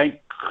and bank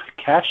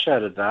cash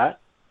out of that,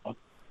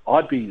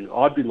 I'd be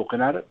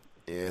looking at it.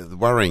 Yeah, the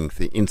worrying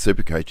thing in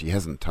Supercoach, he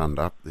hasn't turned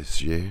up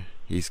this year.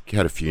 He's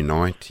had a few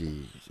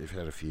 90s. You've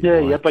had a few.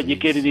 Yeah, but you're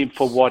getting him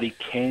for what he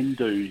can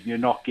do. You're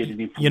not getting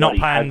him for what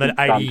he hasn't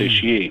done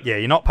this year. Yeah,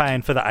 you're not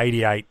paying for the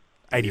 88,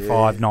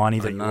 85,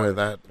 90. I know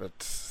that,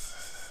 but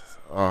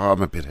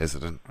I'm a bit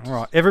hesitant. All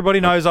right.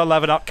 Everybody knows I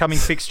love an upcoming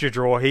fixture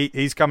draw.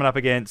 He's coming up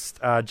against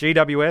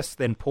GWS,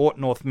 then Port,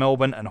 North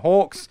Melbourne and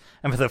Hawks.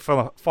 And for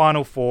the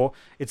final four,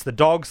 it's the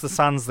Dogs, the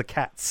Suns, the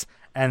Cats,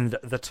 and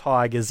the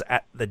Tigers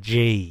at the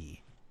G.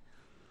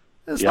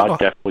 I'd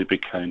definitely be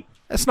keen.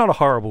 It's not a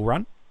horrible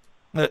run.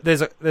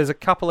 There's a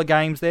couple of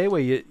games there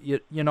where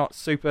you're not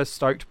super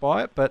stoked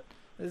by it, but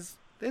there's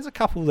a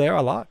couple there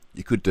I like.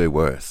 You could do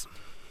worse.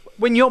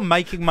 When you're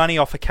making money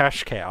off a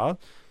cash cow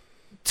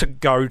to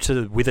go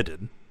to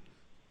Witherden,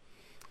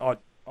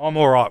 I'm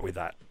all right with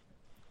that.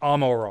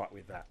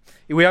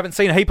 We haven't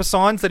seen a heap of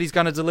signs that he's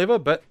going to deliver,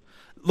 but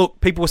look,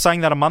 people were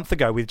saying that a month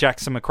ago with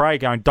Jackson McRae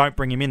going, don't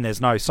bring him in,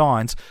 there's no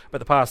signs. But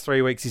the past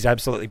 3 weeks, he's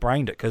absolutely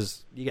brained it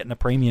because you're getting a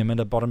premium at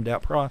a bottomed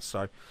out price.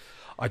 So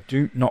I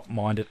do not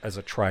mind it as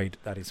a trade,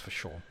 that is for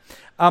sure.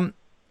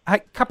 Hey, a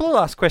couple of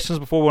last questions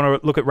before we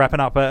want to look at wrapping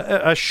up.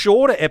 A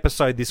shorter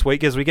episode this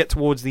week as we get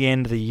towards the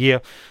end of the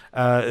year.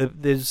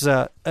 There's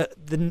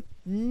the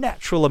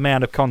natural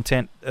amount of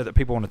content that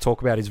people want to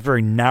talk about is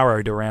very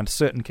narrowed around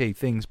certain key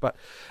things. But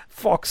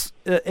Fox,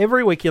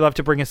 every week you love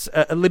to bring us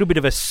a little bit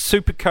of a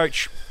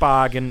Supercoach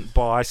bargain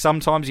buy.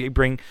 Sometimes you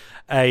bring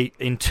a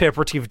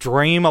interpretive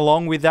dream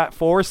along with that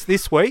for us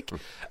this week.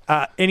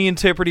 Any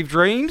interpretive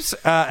dreams?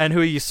 And who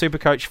are your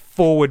Supercoach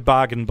forward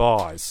bargain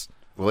buys?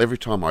 Well, every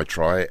time I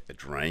try a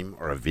dream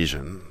or a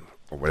vision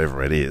or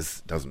whatever it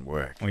is, it doesn't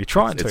work. Well, you're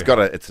trying to. It's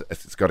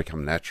got to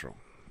come natural.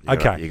 You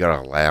got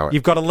to allow it.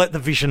 You've got to let the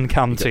vision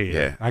come to you.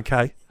 Yeah.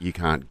 Okay. You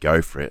can't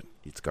go for it.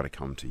 It's got to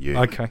come to you.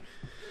 Okay.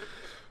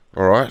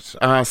 All right.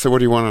 So what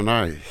do you want to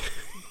know?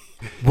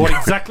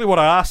 Exactly what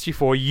I asked you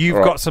for.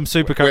 You've got some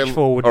Supercoach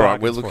forward. All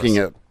right. We're looking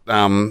at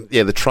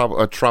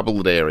the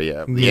troubled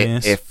area.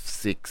 Yes.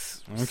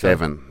 F6,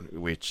 7,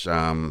 which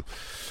I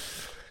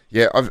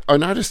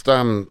noticed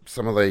some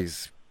of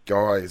these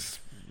guys,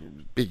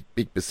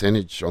 big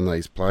percentage on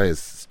these players,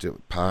 still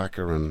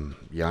Parker and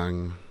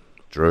Young,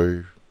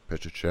 Drew,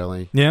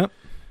 Petruccelli. Yeah.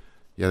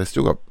 Yeah, they've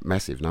still got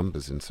massive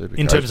numbers in Supercoach.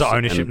 In terms of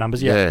ownership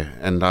numbers, yeah. Yeah,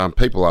 and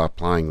people are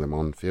playing them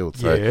on field.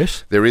 So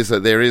yes. there is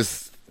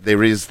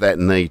that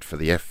need for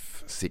the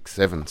F6,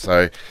 7.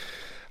 So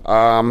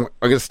I'm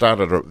going to start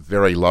at a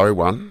very low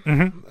one.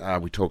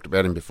 Mm-hmm. We talked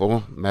about him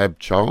before, Mab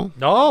Chol.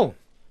 Oh.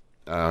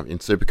 In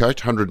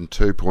Supercoach,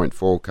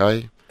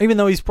 102.4k. Even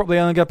though he's probably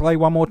only going to play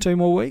 2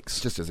 more weeks?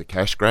 Just as a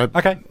cash grab.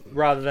 Okay,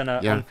 rather than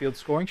on-field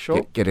scoring,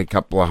 sure. Get a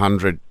couple of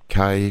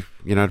 100k,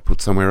 to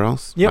put somewhere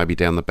else. Yep. Maybe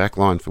down the back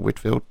line for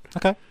Whitfield.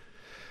 Okay.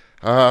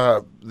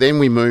 Then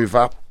we move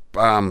up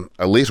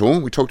a little.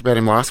 We talked about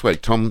him last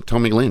week,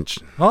 Tommy Lynch.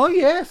 Oh,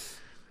 yes.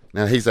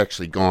 Now, he's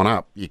actually gone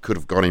up. You could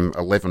have got him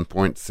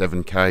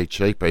 11.7k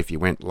cheaper if you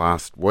went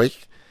last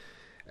week.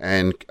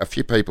 And a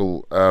few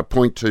people,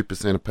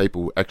 0.2% of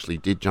people actually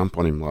did jump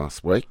on him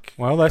last week.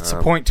 Well, that's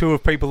 0.2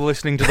 of people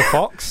listening to the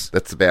Fox.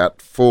 That's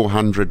about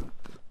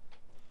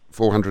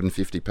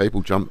 450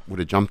 people would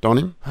have jumped on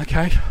him.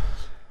 Okay.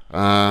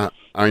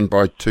 Owned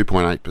by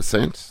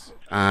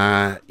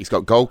 2.8%. He's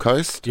got Gold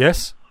Coast.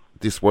 Yes.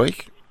 This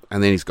week.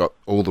 And then he's got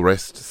all the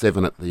rest,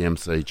 7 at the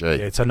MCG.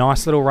 Yeah, it's a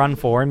nice little run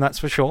for him, that's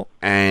for sure.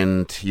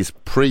 And his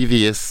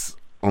previous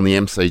on the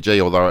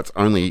MCG, although it's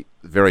only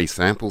very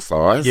sample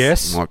size.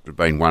 Yes. Might have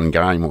been 1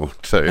 game or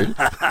 2.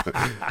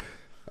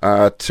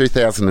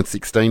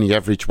 2016, he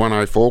averaged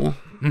 104.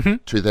 Mm-hmm.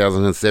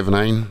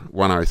 2017,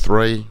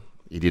 103.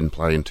 He didn't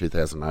play in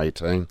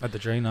 2018. At the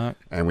G, no.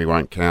 And we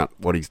won't count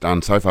what he's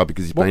done so far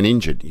because he's been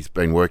injured. He's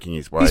been working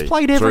his way. He's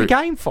played every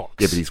game, Fox.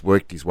 Yeah, but he's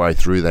worked his way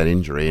through that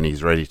injury and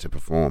he's ready to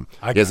perform.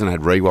 Okay. He hasn't had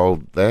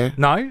Rewald there.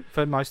 No,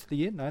 for most of the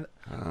year, no.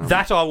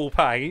 That I will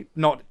pay,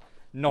 not.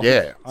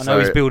 Yeah, I know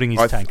he's building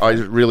his tank. I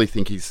really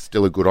think he's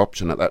still a good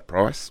option at that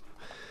price.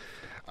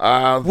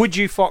 Would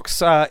you,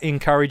 Fox,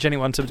 encourage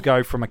anyone to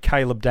go from a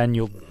Caleb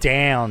Daniel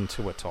down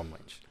to a Tom Lynch?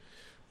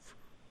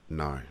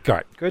 No.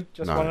 Great. Good.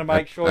 Just wanted to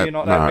make sure you're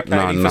not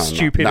advocating for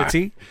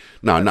stupidity.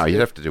 No, you'd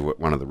have to do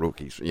one of the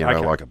rookies.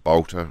 Like a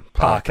Bolter,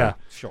 Parker.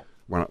 Sure.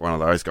 One of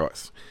those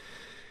guys.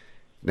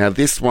 Now,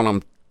 this one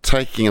I'm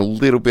taking a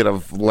little bit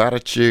of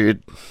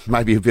latitude,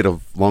 maybe a bit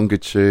of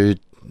longitude,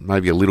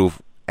 maybe a little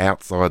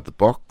outside the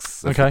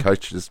box of the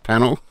coaches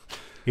panel.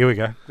 Here we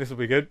go. This will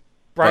be good.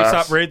 Brace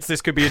up, Reds.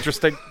 This could be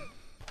interesting.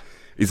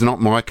 Is not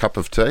my cup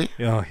of tea.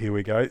 Oh, here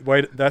we go.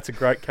 Wait, that's a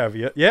great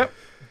caveat. Yep.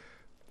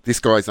 This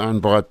guy's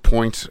owned by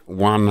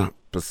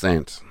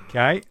 0.1%.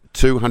 Okay.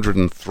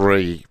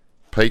 203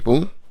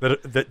 people.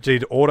 That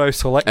did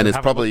auto-select and it's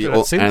probably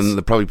and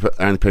the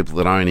only people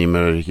that own him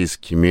are his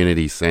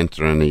community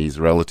centre and his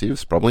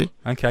relatives, probably.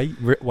 Okay,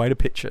 way to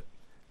pitch it.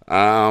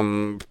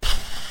 Now,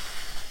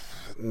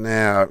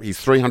 he's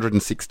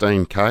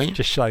 316k.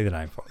 Just show the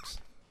name,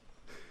 Fox.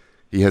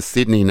 He has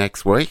Sydney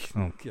next week.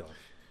 Oh, God.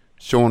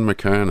 Sean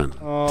McKernan.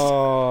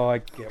 Oh, I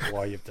get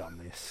why you've done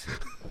this.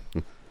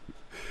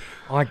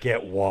 I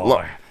get why.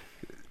 Look,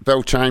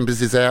 Bell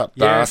Chambers is out.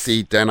 Yes.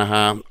 Darcy,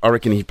 Danaher. I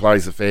reckon he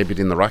plays a fair bit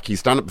in the ruck.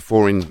 He's done it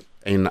before in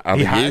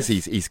other years.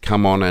 He's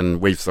come on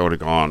and we've sort of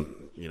gone,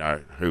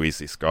 who is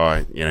this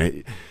guy?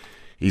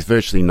 He's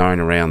virtually known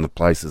around the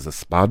place as a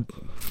spud,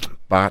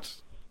 but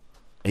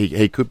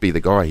he could be the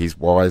guy. He's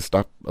wised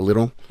up a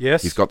little.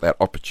 Yes. He's got that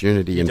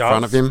opportunity in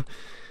front of him.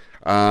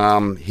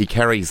 He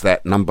carries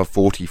that number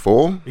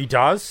 44. He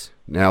does.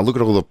 Now, look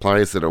at all the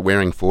players that are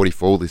wearing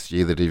 44 this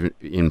year that have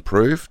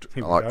improved,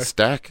 like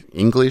Stack,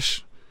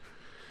 English,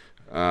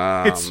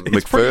 it's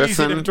McPherson. pretty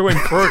easy to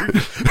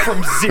improve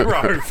from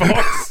 0,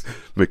 Fox.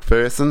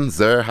 McPherson,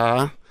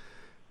 Zerha,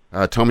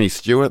 Tommy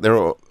Stewart, they're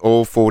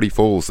all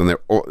 44s, and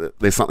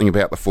there's something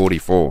about the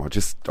 44. I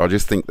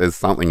just think there's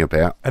something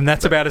about. And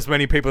that's about as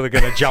many people that are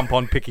going to jump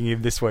on picking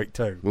him this week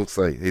too. We'll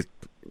see.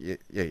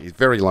 He's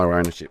very low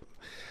ownership.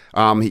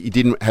 He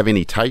didn't have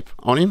any tape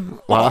on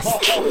him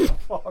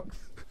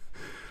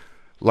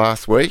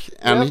last week,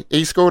 and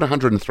he scored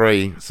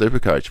 103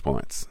 Supercoach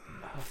points.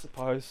 I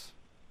suppose.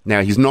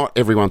 Now, he's not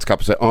everyone's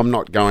cup of tea. I'm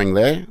not going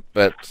there,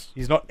 but...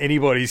 He's not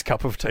anybody's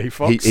cup of tea,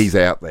 Fox. He's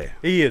out there.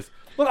 He is.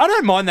 Look, I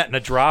don't mind that in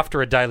a draft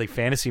or a daily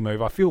fantasy move.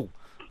 I feel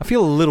a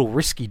little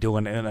risky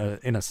doing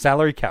it in a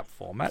salary cap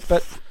format,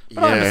 but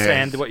I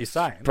understand what you're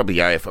saying. Probably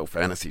AFL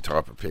fantasy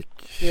type of pick.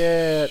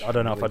 Yeah, I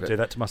don't know if I'd do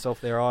that to myself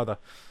there either.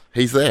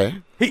 He's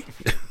there.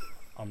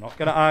 I'm not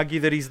going to argue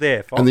that he's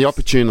there, Fox. And the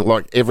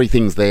opportunity,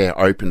 everything's there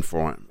open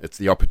for him. It's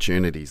the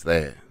opportunities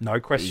there. No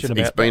question about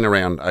it. He's been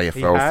around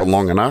AFL for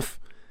long enough.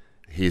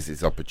 Here's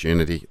his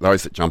opportunity.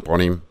 Those that jump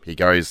on him, he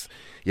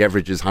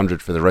averages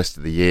 100 for the rest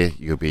of the year.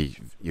 You'll be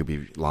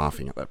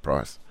laughing at that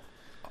price.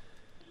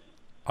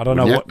 I don't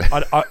know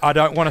I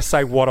don't want to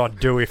say what I'd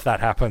do if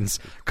that happens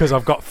because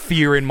I've got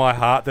fear in my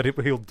heart that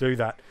he'll do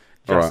that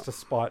just to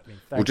spite me.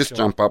 Thanks, we'll just John.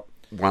 jump up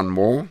one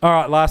more. All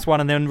right, last one,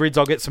 and then Rids,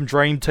 I'll get some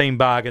dream team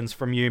bargains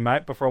from you,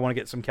 mate, before I want to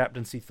get some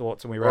captaincy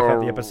thoughts and we wrap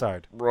up the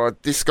episode.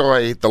 Right, this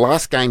guy, the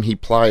last game he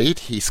played,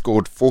 he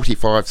scored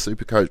 45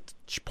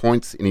 Supercoach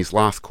points in his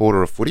last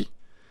quarter of footy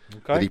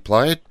that he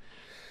played.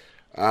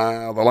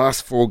 The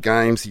last 4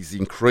 games, he's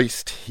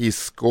increased his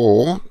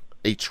score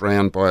each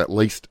round by at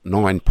least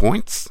 9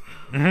 points.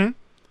 Mm-hmm.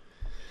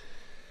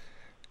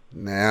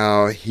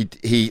 Now,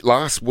 he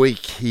last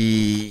week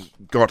he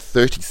got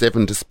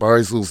 37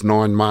 disposals,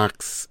 9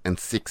 marks and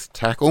 6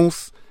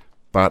 tackles,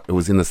 but it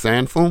was in the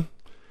sandful.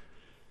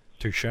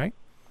 Touché.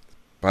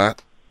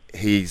 But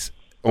he's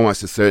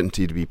almost a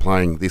certainty to be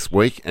playing this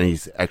week, and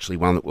he's actually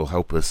one that will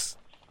help us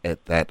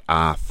at that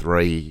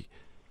R3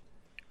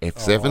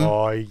 F7.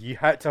 Oh, you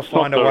had to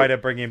find a way to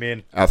bring him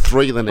in.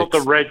 3 of the Not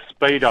next... the red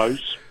Speedos.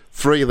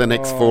 3 of the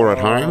next 4 at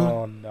home.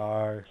 Oh,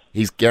 no.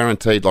 He's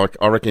guaranteed,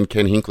 I reckon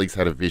Ken Hinkley's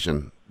had a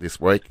vision this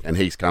week, and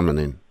he's coming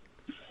in.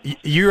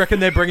 You reckon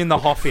they're bringing the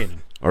Hoff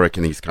in? I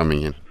reckon he's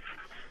coming in.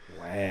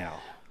 Wow.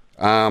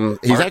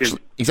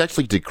 He's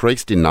actually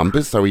decreased in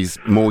numbers, so he's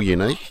more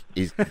unique.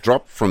 He's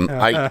dropped from 8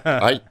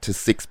 to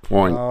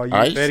 6.8. Oh,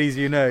 you bet he's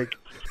unique.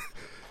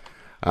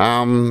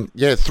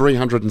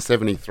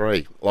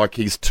 373.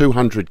 He's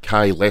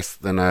 200k less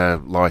than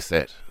a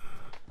Lysette.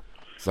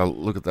 So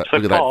look at that.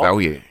 Look at that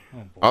value.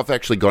 I've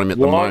actually got him at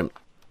the moment.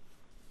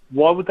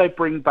 Why would they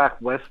bring back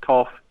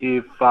Westhoff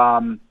if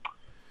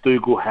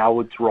Dougal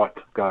Howard's right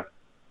to go?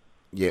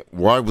 Yeah,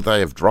 why would they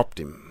have dropped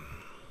him?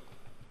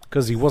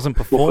 Because he wasn't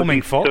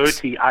performing, Fox.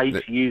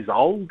 38 years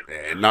old.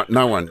 Yeah,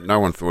 no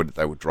one thought that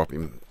they would drop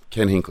him.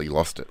 Ken Hinkley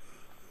lost it.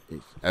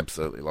 He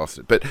absolutely lost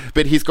it.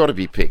 But he's got to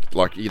be picked.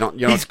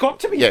 He's got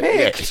to be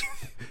picked.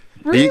 Yeah.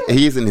 Really?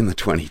 He isn't in the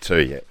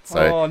 22 yet. So.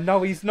 Oh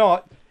no, he's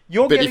not.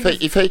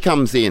 But if he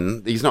comes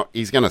in, he's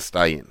going to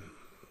stay in,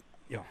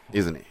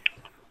 isn't he?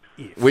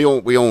 We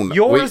all know.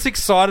 You're as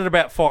excited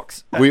about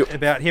Fox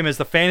about him as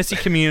the fantasy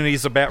community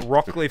is about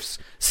Rockcliffe's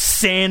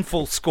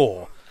Sandful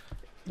score.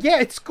 Yeah,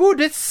 it's good.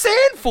 It's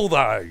Sandful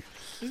though.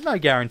 There's no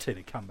guarantee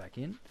to come back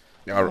in.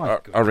 I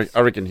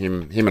reckon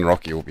him and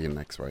Rocky will be in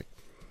next week.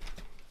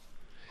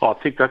 I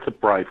think that's a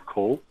brave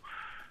call.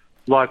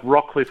 Like,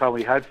 Rockcliffe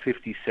only had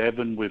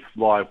 57 with,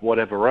 like,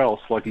 whatever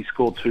else. Like, he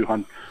scored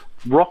 200.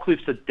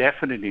 Rockcliffe's a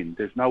definite in.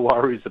 There's no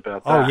worries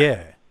about that. Oh,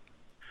 yeah.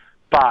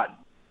 But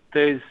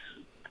I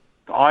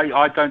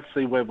don't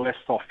see where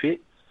Westhoff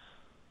fits.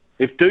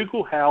 If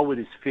Dougal Howard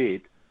is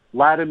fit,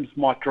 Laddams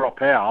might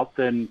drop out,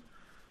 then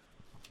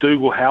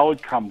Dougal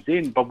Howard comes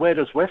in. But where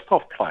does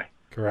Westhoff play?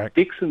 Correct.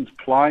 Dixon's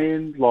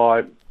playing,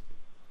 like...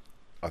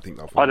 I think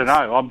they'll I don't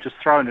know. I'm just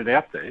throwing it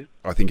out there.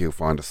 I think he'll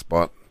find a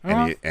spot,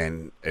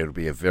 and it'll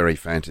be a very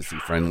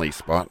fantasy-friendly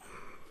spot,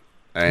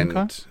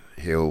 and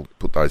he'll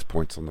put those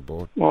points on the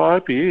board. Well, I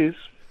hope he is.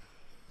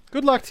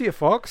 Good luck to you,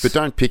 Fox. But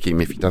don't pick him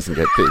if he doesn't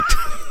get picked.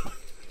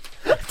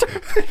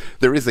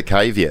 There is a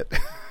caveat.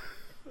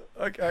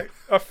 Okay,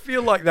 I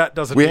feel like that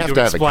doesn't need to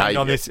be explained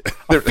on this.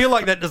 I feel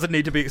like that doesn't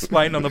need to be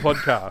explained on the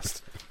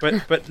podcast.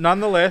 But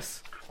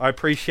nonetheless, I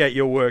appreciate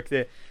your work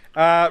there.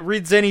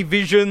 Rids, any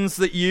visions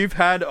that you've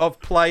had of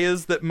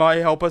players that may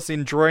help us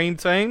in Dream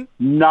Team?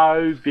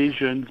 No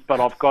visions, but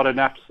I've got an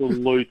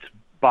absolute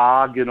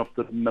bargain of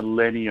the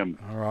millennium.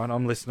 All right,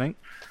 I'm listening.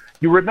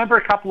 You remember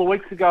a couple of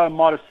weeks ago I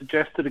might have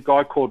suggested a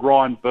guy called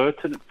Ryan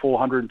Burton at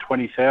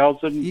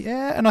 420,000?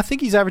 Yeah, and I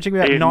think he's averaging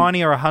about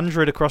 90 or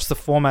 100 across the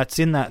formats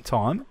in that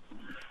time.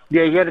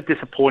 Yeah, he had a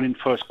disappointing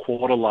first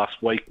quarter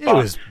last week,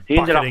 but he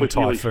ended up with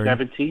nearly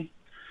 70.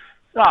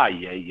 Oh,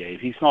 yeah.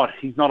 He's not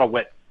a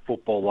wet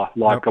footballer,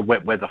 like a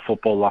wet weather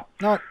footballer.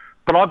 No.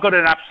 But I've got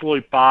an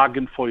absolute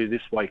bargain for you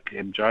this week,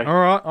 MJ.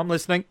 All right, I'm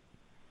listening.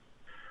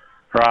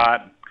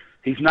 Right.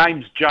 His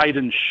name's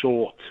Jaden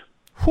Short.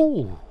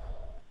 Ooh.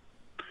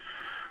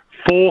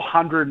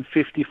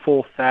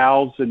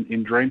 454,000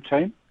 in Dream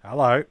Team.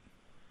 Hello.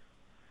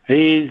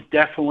 He's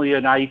definitely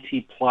an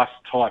 80-plus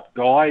type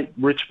guy.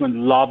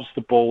 Richmond loves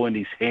the ball in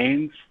his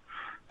hands.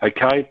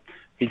 Okay?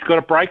 He's got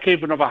a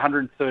break-even of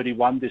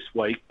 131 this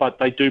week, but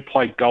they do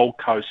play Gold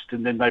Coast,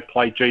 and then they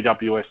play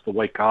GWS the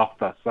week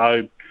after.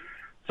 So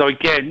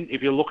again,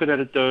 if you're looking at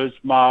a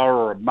Dersma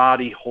or a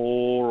Marty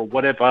Hoare or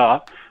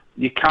whatever,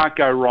 you can't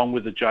go wrong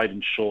with a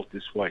Jaden Short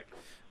this week.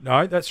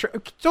 No, that's true.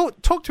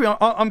 Talk to me.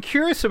 I'm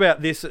curious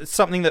about this. It's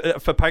something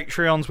that for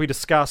Patreons we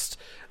discussed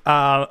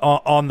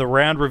on the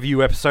round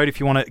review episode. If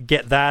you want to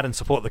get that and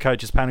support the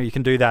Coaches Panel, you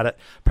can do that at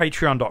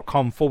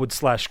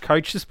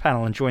patreon.com/Coaches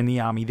Panel and join the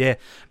army there.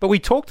 But we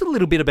talked a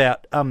little bit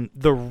about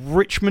the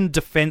Richmond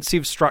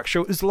defensive structure.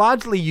 It was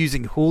largely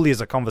using Hooley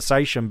as a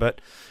conversation, but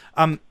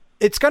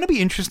it's going to be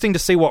interesting to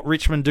see what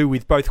Richmond do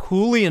with both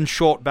Hooley and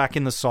Short back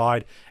in the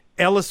side,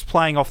 Ellis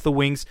playing off the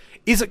wings.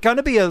 Is it going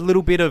to be a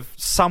little bit of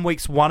some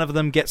weeks one of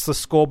them gets the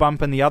score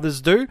bump and the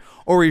others do?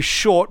 Or is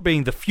Short,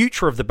 being the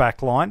future of the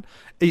back line,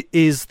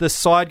 is the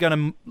side going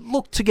to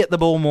look to get the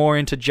ball more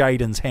into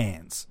Jaden's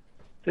hands?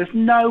 There's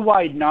no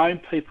way known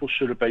people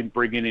should have been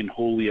bringing in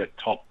Hooley at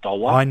top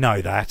dollar. I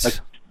know that.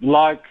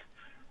 Hooley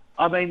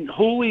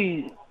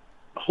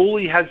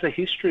has a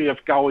history of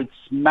going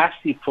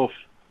massive for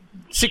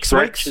 6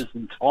 stretches weeks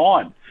and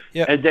time,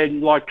 and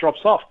then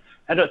drops off.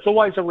 And it's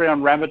always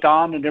around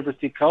Ramadan and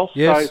everything else.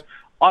 Yes. So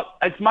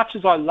as much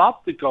as I love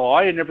the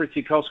guy and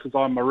everything else because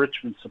I'm a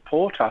Richmond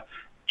supporter,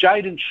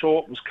 Jaden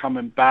Short was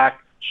coming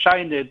back.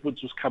 Shane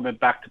Edwards was coming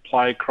back to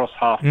play across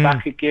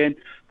half-back again.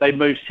 They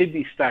moved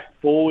Sydney Stack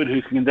forward,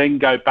 who can then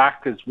go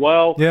back as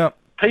well. Yeah.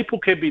 People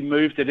can be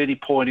moved at any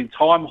point in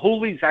time.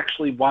 Hooley's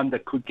actually one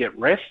that could get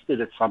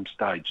rested at some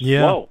stage as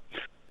well.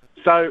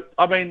 So,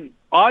 I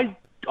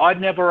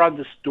never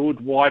understood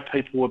why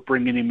people were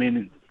bringing him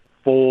in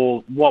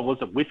for, what was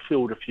it,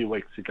 Whitfield a few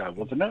weeks ago,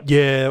 wasn't it?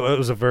 Yeah, it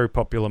was a very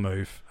popular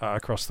move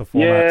across the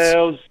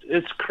formats. Yeah,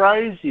 it's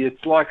crazy.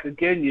 It's like,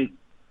 again,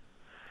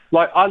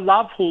 I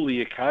love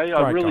Hooley, okay?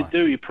 I really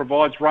do. He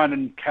provides run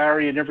and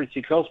carry and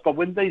everything else. But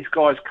when these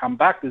guys come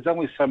back, there's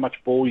only so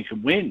much ball you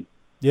can win.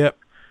 Yep.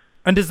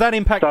 And does that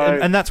impact...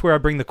 and that's where I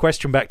bring the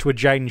question back to a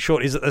Jaden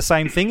Short. Is it the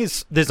same thing?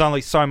 Is there's only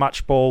so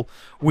much ball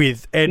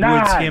with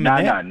Edwards,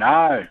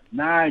 No.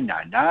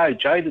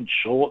 Jaden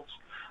Short's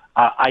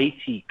an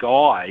 80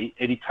 guy,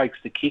 and he takes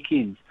the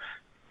kick-ins.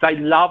 They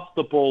love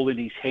the ball in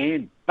his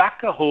hand.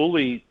 Baka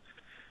Hooley,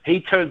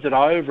 he turns it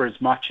over as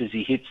much as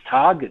he hits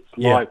targets.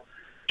 Yeah.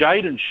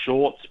 Jaden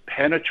Short's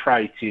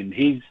penetrating.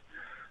 He's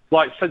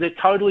so they're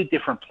totally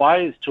different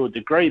players to a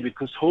degree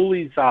because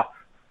Hooley's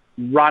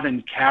run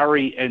and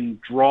carry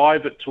and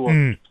drive it to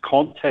a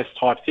contest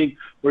type thing,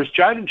 whereas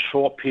Jaden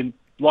Short he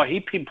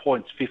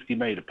pinpoints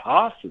 50-metre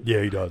passes.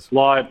 Yeah, he does.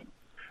 So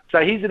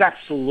he's an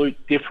absolute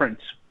different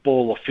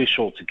ball fish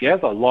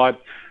altogether.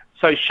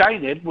 So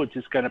Shane Edwards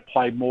is going to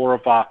play more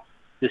of a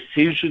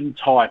decision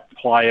type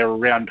player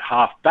around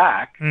half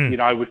back,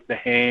 with the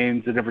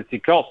hands and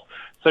everything else.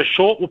 So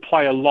Short will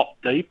play a lot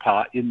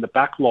deeper in the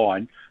back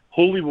line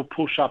Hooley will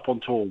push up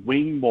onto a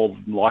wing more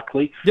than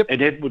likely, Yep.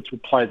 and Edwards will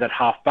play that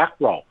half-back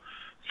role.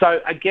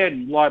 So,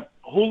 again, like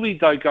Hooley,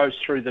 though, goes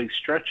through these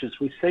stretches.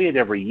 We see it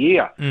every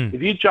year.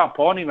 If you jump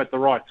on him at the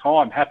right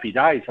time, happy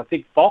days. I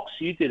think, Fox,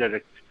 you did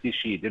it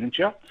this year, didn't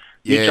you?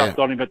 You jumped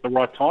on him at the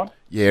right time?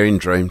 Yeah, in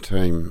Dream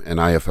Team and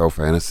AFL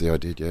Fantasy I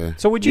did, yeah.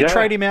 So would you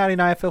trade him out in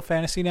AFL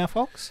Fantasy now,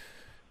 Fox?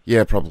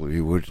 Yeah,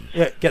 probably would.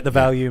 Yeah, get the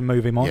value and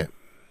move him on. Yeah.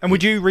 And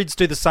would you, Rids,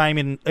 do the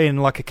same in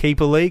like a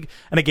keeper league?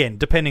 And again,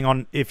 depending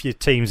on if your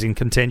team's in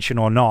contention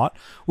or not,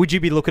 would you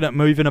be looking at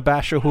moving a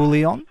Bash or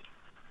Hooley on?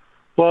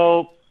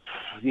 Well,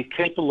 your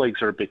keeper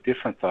leagues are a bit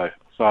different, though.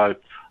 So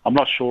I'm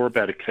not sure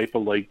about a keeper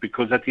league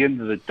because at the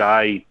end of the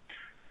day,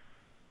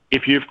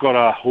 if you've got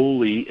a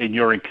Hooley and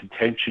you're in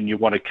contention, you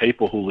want to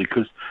keep a Hooley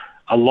because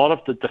a lot of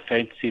the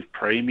defensive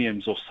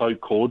premiums or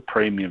so-called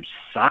premiums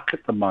suck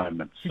at the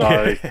moment.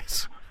 So,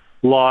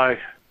 like,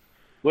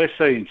 we're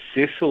seeing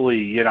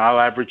Sicily,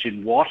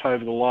 averaging what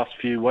over the last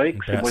few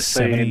weeks? About and we're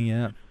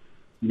 70,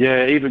 seeing,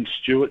 even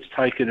Stewart's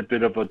taken a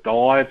bit of a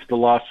dive the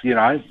last,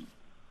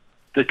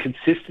 the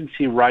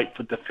consistency rate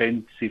for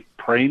defensive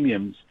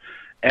premiums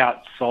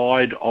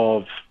outside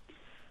of,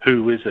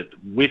 who is it,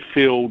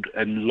 Whitfield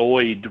and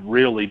Lloyd,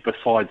 really,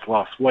 besides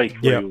last week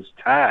where he was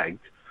tagged,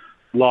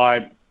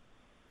 like,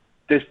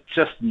 there's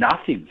just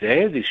nothing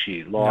there this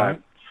year. Like,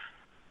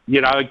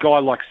 a guy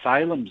like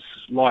Salem's,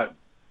 like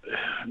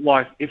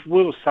if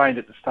we were saying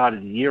at the start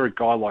of the year a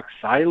guy like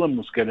Salem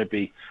was going to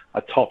be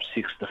a top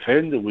 6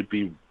 defender,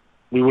 we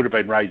would have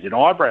been raising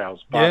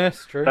eyebrows. But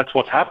yes, true. That's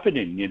what's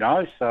happening,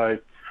 So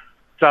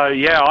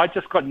yeah, I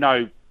just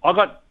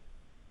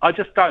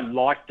don't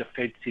like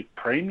defensive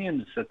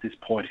premiums at this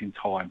point in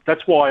time.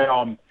 That's why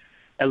I'm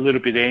a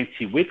little bit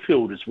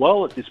anti-Whitfield as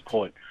well at this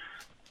point.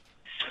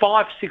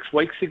 5-6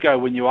 weeks ago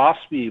when you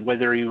asked me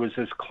whether he was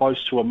as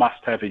close to a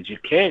must-have as you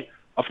can,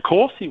 of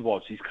course he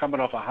was. He's coming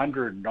off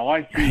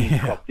 190,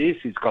 he's got this,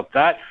 he's got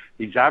that,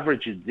 he's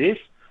averaging this.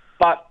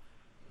 But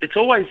it's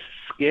always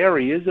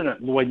scary, isn't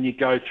it, when you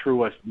go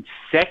through a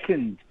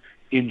second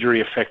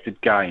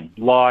injury-affected game.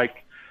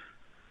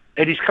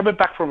 And he's coming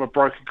back from a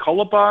broken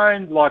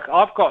collarbone.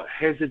 I'm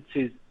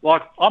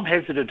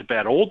hesitant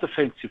about all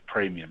defensive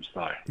premiums,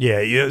 though.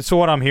 Yeah. So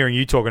what I'm hearing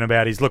you talking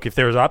about is, look, if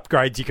there is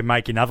upgrades you can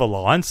make in other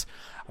lines,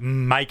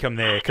 make them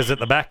there. Because at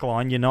the back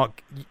line,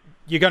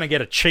 you're going to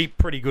get a cheap,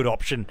 pretty good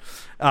option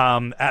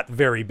at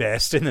very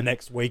best in the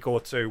next week or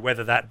two,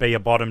 whether that be a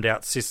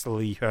bottomed-out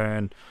Sicily,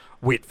 Hearn,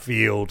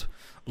 Whitfield,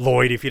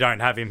 Lloyd. If you don't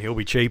have him, he'll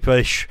be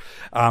cheapish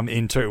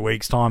in 2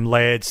 weeks' time.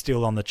 Laird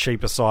still on the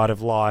cheaper side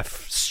of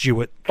life.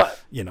 Stewart, But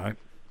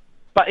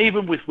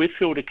even with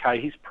Whitfield,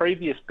 his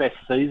previous best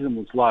season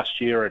was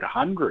last year at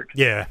 100.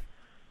 Yeah.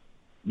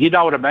 You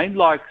know what I mean?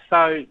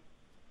 So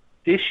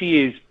this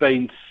year's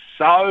been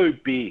so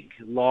big.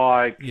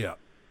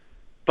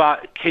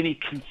 But can he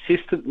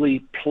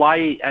consistently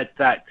play at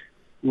that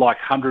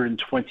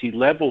 120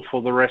 level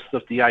for the rest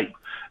of the 8?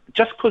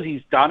 Just because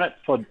he's done it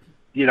for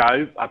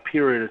a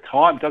period of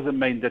time doesn't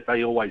mean that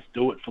they always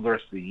do it for the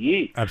rest of the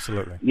year.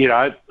 Absolutely.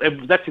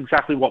 That's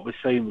exactly what we're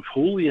seeing with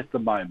Hooley at the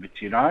moment.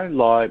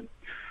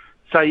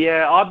 So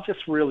yeah, I'm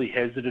just really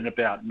hesitant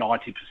about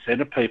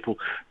 90% of people.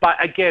 But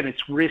again,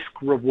 it's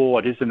risk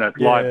reward, isn't it?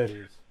 Yeah, it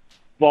is.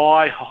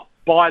 Buy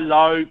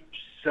low,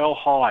 sell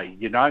high.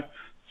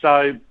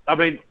 So I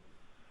mean,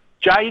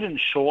 Jaden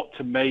Short,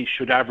 to me,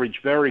 should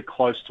average very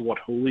close to what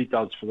Hooley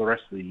does for the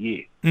rest of the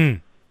year.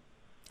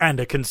 And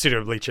a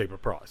considerably cheaper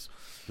price.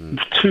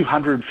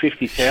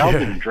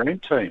 250,000 in Dream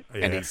Team.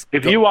 Yeah. And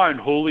if you own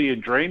Hooley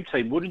in Dream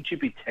Team, wouldn't you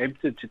be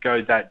tempted to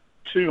go that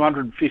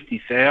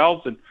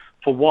 250,000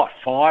 for what,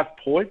 5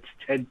 points,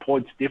 10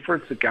 points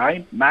difference a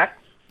game, max?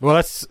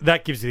 Well,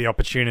 that gives you the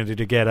opportunity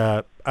to get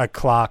a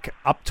Clark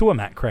up to a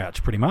Matt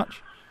Crouch, pretty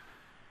much.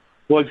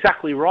 Well,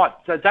 exactly right.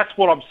 So that's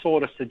what I'm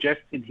sort of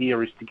suggesting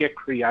here is to get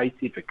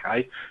creative,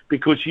 okay?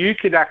 Because you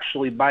could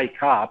actually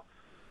make up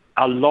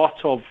a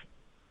lot of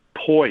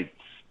points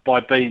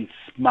by being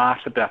smart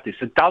about this.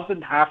 It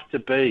doesn't have to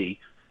be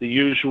the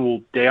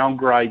usual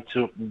downgrade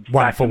to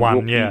 1 for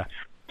 1, yeah.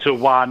 To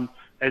 1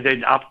 and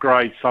then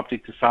upgrade something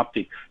to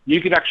something.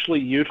 You could actually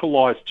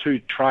utilise 2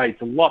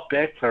 trades a lot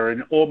better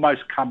and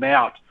almost come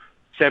out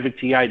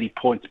 70, 80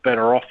 points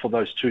better off for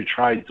those 2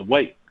 trades a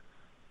week.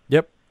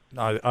 Yep.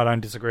 No, I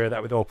don't disagree with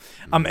that with all.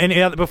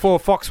 Any other, before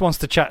Fox wants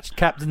to chat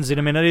captains in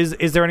a minute,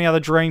 is there any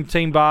other Dream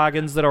Team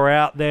bargains that are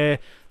out there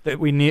that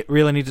we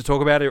really need to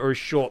talk about, or is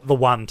Short the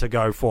one to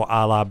go for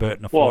a la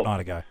Burton fortnight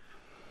ago?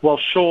 Well,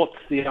 Short's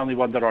the only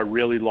one that I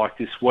really like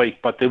this week,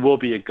 but there will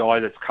be a guy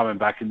that's coming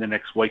back in the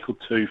next week or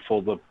two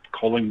for the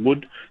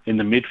Collingwood in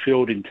the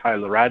midfield in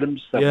Taylor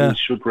Adams that we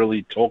should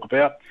really talk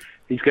about.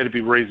 He's going to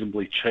be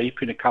reasonably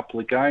cheap in a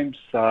couple of games.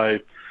 So,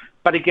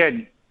 but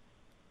again,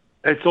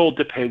 it all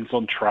depends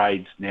on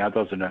trades now,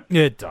 doesn't it?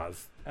 Yeah, it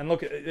does. And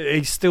look,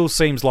 he still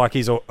seems like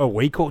he's a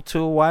week or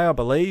two away, I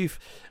believe.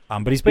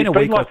 But he's been a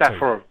week like or that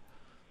two.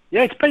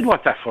 Yeah, it's been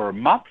like that for a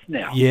month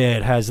now. Yeah,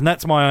 it has. And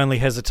that's my only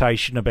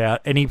hesitation about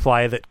any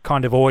player that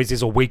kind of always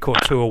is a week or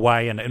two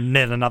away and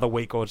then another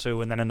week or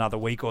two and then another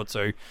week or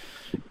two.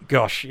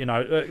 Gosh,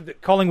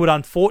 Collingwood,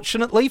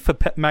 unfortunately, for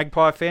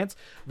Magpie fans,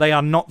 they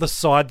are not the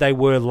side they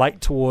were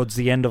late towards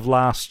the end of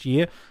last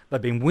year.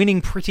 They've been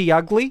winning pretty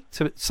ugly,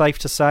 safe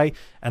to say.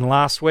 And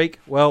last week,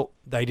 well,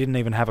 they didn't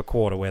even have a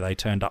quarter where they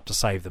turned up to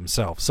save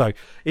themselves. So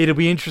it'll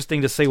be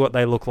interesting to see what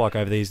they look like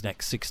over these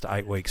next 6 to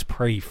 8 weeks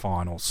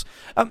pre-finals.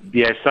 So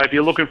if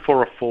you're looking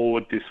for a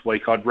forward this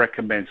week, I'd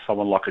recommend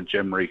someone like a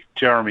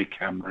Jeremy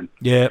Cameron,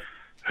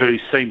 who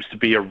seems to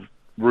be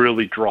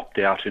really dropped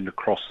out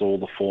across all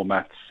the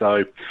formats.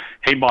 So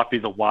he might be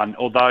the one,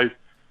 although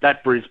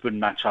that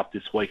Brisbane matchup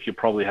this week, you'll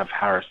probably have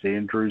Harris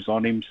Andrews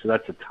on him, so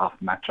that's a tough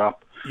matchup.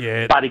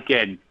 Yeah. But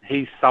again,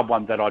 he's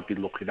someone that I'd be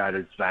looking at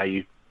as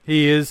value.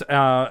 He is,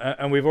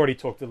 and we've already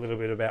talked a little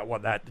bit about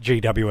what that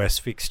GWS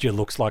fixture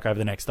looks like over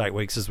the next 8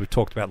 weeks as we've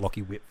talked about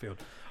Lachie Whitfield.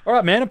 All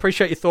right, man,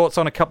 appreciate your thoughts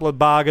on a couple of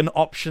bargain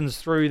options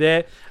through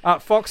there.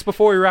 Fox,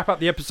 before we wrap up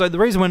the episode, the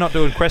reason we're not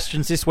doing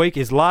questions this week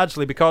is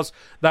largely because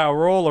they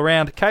were all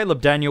around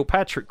Caleb Daniel,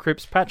 Patrick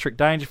Cripps, Patrick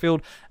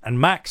Dangerfield, and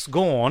Max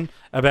Gawn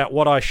about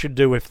what I should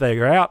do if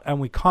they're out,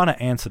 and we kind of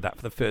answered that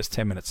for the first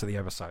 10 minutes of the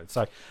episode.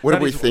 So, what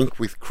do we think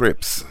with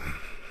Cripps?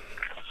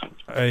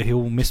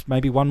 He'll miss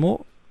maybe one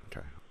more.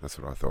 Okay, that's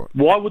what I thought.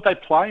 Why would they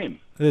play him?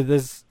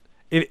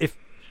 If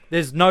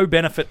there's no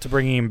benefit to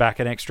bringing him back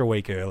an extra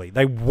week early.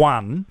 They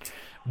won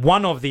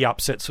one of the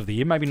upsets of the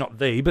year, maybe not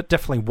the, but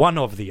definitely one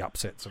of the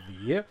upsets of the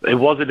year. It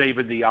wasn't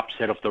even the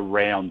upset of the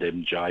round,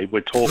 MJ.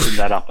 We're talking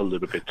that up a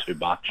little bit too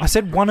much. I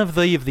said one of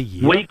the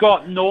year. We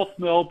got North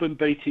Melbourne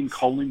beating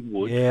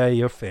Collingwood. Yeah,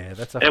 you're fair.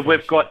 And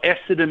we've got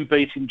Essendon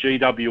beating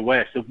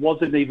GWS. It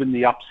wasn't even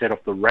the upset of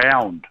the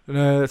round.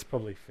 No, that's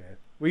probably fair.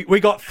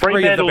 We got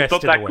three of the best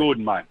not in that the good,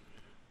 mate.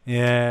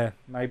 Yeah,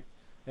 maybe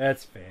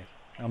that's fair.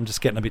 I'm just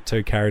getting a bit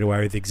too carried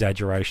away with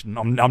exaggeration.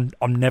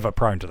 I'm never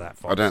prone to that,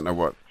 Fox. I don't know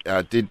what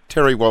did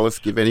Terry Wallace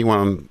give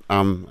anyone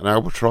an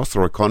albatross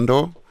or a condor?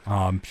 Oh,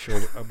 I'm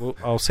sure.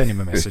 I'll send him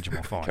a message and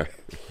we'll find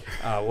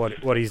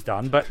what he's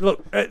done. But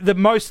look,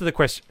 most of the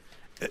question.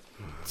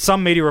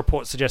 Some media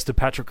reports suggested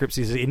Patrick Cripps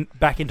is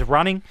back into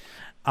running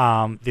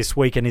this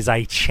week and is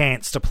a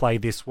chance to play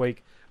this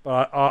week.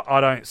 But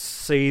I don't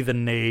see the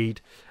need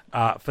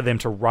for them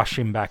to rush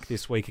him back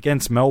this week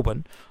against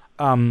Melbourne.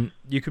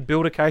 You could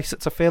build a case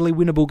it's a fairly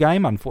winnable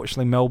game.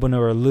 Unfortunately, Melbourne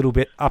are a little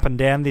bit up and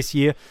down this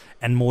year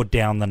and more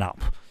down than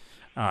up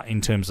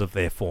in terms of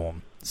their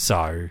form.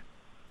 So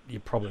you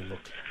probably look.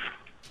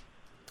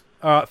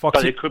 All right, Fox.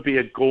 But it could be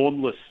a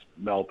Gawnless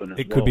Melbourne as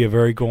well. It could be a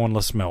very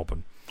Gawnless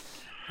Melbourne.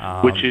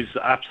 Which is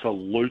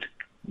absolute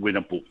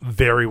winnable.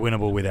 Very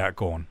winnable without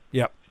Gawn.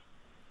 Yep.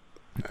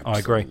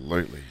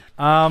 Absolutely.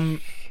 I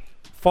agree.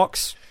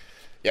 Fox.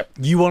 Yep.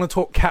 You want to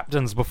talk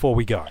captains before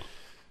we go?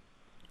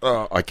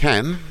 I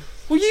can.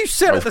 Well, you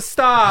said at the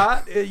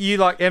start, you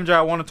like, MJ,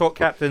 I want to talk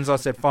captains. I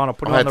said, fine, I'll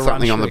put it on the run sheet. I had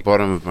something on the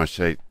bottom of my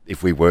sheet.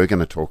 If we were going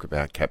to talk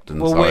about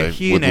captains, well, we're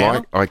here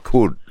now. I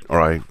could. All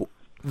right.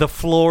 The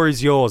floor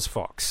is yours,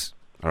 Fox.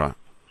 All right.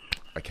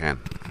 I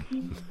can.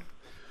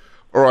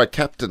 All right,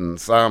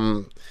 captains.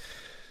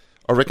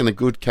 I reckon a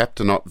good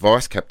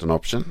vice captain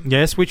option.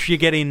 Yes, which you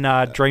get in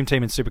Dream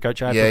Team and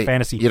Supercoach AFL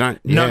Fantasy. You don't.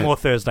 No more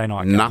Thursday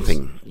night games.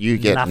 Nothing. You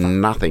get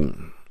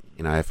nothing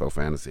in AFL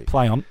Fantasy.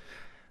 Play on.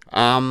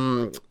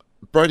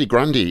 Brodie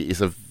Grundy is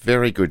a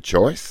very good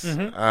choice.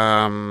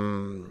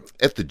 Mm-hmm.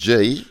 At the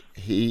G,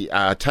 he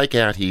take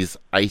out his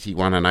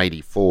 81 and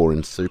 84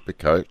 in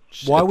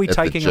Supercoach. Why are we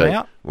taking him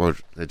out? Well,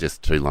 they're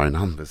just too low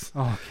numbers.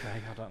 Oh, okay,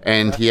 I don't know.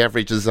 And he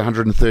averages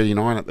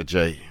 139 at the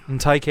G. And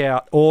take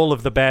out all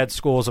of the bad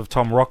scores of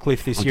Tom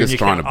Rockcliffe this year. I'm just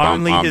trying to bump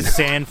only his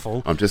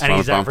Sandful. I'm just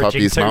trying to bump up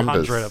his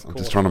numbers. I'm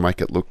just trying to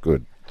make it look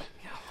good.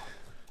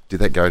 Did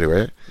that go to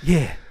air?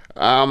 Yeah.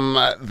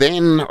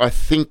 Then I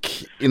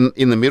think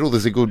in the middle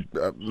there's a good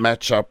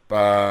matchup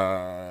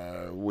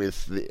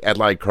with the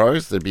Adelaide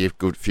Crows. There'd be a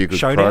few good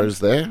Showdown. Crows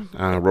there.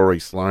 Rory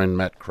Sloane,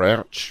 Matt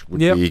Crouch would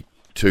be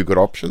two good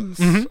options.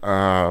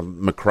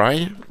 Mm-hmm.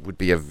 McRae would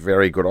be a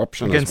very good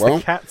option against as well.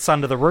 The Cats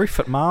under the roof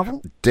at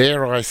Marvel.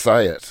 Dare I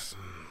say it?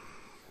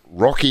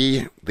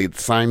 Rocky, the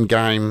same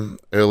game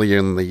earlier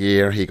in the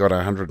year, he got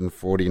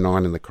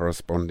 149 in the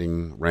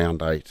corresponding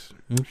round 8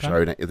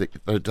 showdown. Do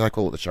they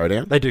call it the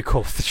showdown? They do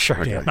call it the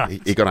showdown. Okay.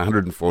 He got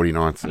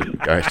 149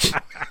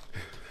 Supercoach.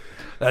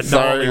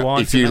 So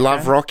if you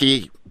love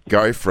Rocky,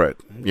 go for it.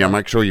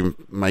 Make sure you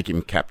make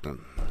him captain.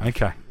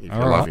 Okay. If you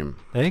love him.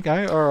 There you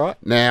go. All right.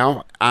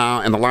 Now,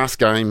 and the last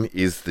game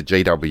is the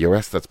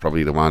GWS. That's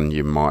probably the one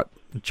you might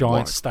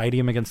Giants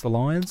Stadium against the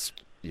Lions.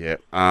 Yeah.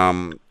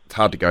 It's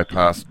hard to go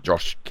past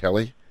Josh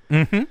Kelly.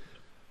 Mm-hmm.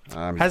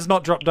 Has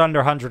not dropped under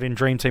 100 in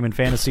Dream Team and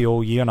Fantasy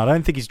all year, and I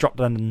don't think he's dropped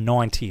under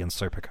 90 in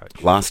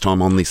Supercoach. Last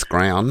time on this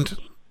ground,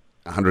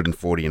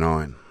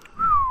 149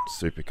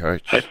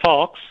 Supercoach. Hey,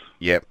 Fox.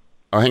 Yep.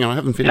 Oh, hang on, I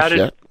haven't finished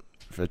yet.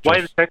 Wait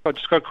a sec, I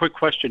just got a quick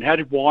question. How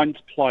did Wines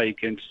play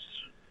against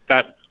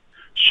that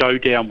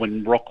showdown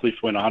when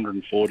Rockcliffe went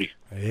 140.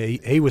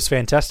 He was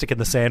fantastic in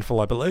the Sandful,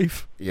 I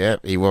believe. Yeah,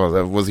 he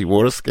was. Was he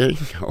water skiing?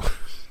 Oh,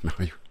 no.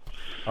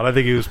 I don't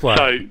think he was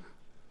playing.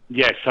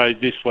 So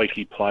this week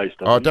he plays.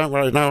 Don't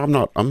worry. No, I'm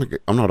not. I'm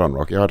not on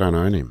Rocky. I don't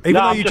own him. Even though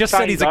I'm you just just said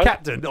saying, he's though. a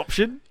captain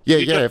option.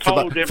 Yeah.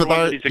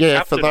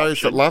 For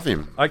those that love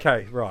him.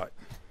 Okay, right.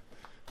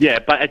 Yeah,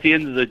 but at the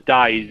end of the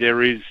day,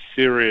 there is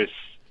serious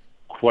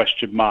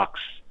question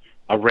marks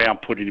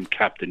around putting him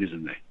captain,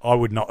 isn't there? I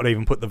would not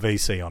even put the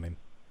VC on him.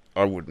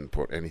 I wouldn't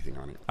put anything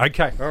on him.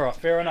 Okay, all right,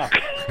 fair enough.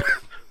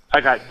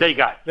 Okay, there you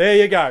go. There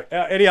you go.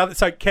 Any other?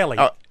 So Kelly.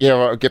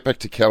 I'll get back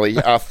to Kelly.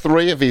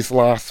 3 of his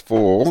last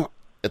 4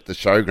 at the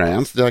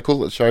showgrounds. Did I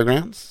call it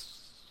showgrounds?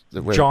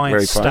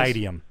 Giant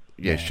Stadium.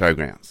 Yeah,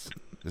 showgrounds.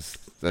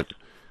 Do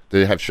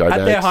they have show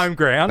bags? At their home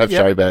ground.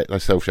 They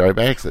sell show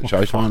bags at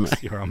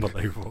showtime. You're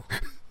unbelievable.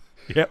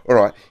 Yep. All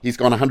right, he's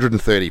gone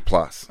 130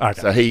 plus.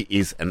 Okay. So he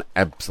is an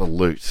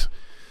absolute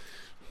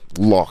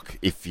lock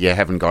if you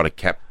haven't got a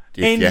cap.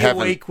 End your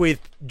week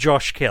with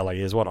Josh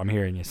Kelly is what I'm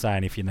hearing you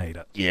saying if you need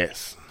it.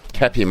 Yes.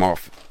 Cap him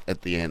off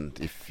at the end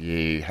if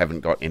you haven't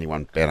got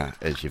anyone better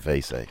as your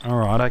VC. All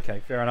right,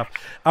 okay, fair enough.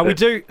 We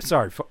do...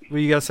 Sorry, were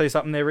you going to say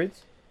something there,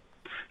 Rids?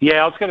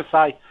 Yeah, I was going to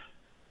say,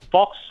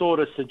 Fox sort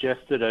of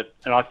suggested it,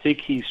 and I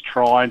think he's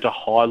trying to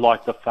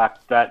highlight the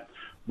fact that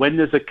when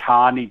there's a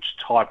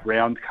carnage-type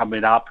round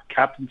coming up,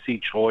 captaincy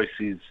choice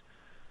is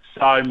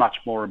so much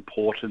more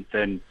important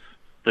than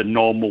the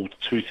normal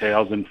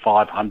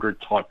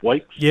 2,500 type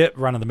weeks. Yep,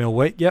 run-of-the-mill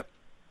week, yep.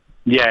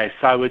 Yeah,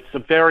 so it's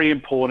very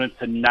important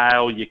to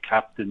nail your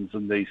captains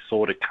in these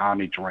sort of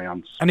carnage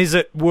rounds. And is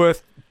it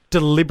worth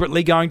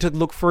deliberately going to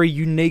look for a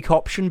unique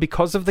option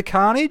because of the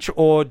carnage,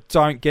 or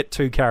don't get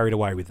too carried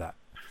away with that?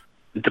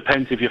 It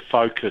depends if you're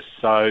focused.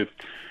 So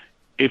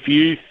if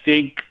you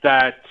think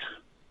that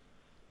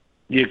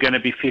you're going to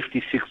be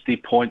 50, 60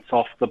 points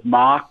off the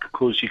mark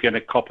because you're going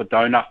to cop a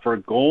donut for a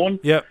Gawn,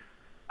 yep.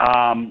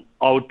 I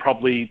would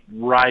probably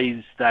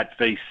raise that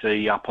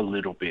VC up a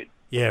little bit.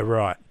 Yeah,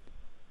 right.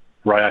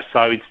 Right.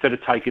 So instead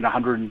of taking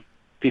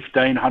 115,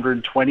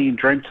 120 in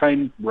Dream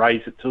Team,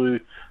 raise it to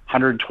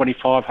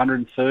 125,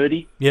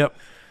 130. Yep.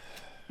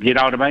 You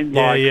know what I mean?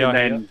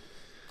 And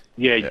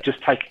then,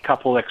 just take a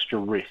couple extra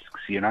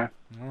risks, you know?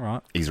 All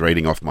right. He's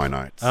reading off my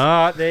notes. All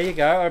right, there you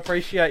go. I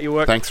appreciate your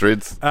work. Thanks,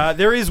 Rids.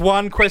 There is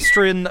one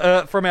question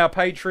from our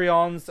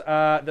Patreons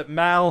that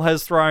Mal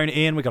has thrown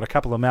in. We've got a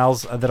couple of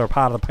Mals that are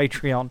part of the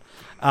Patreon.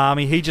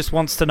 He just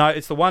wants to know,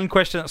 it's the one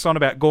question that's on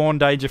about Gawn,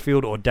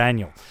 Dangerfield or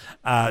Daniel.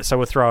 So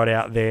we'll throw it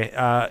out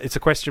there. It's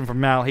a question from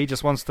Mal. He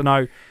just wants to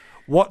know,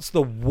 what's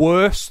the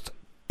worst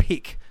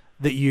pick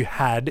that you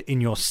had in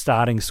your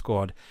starting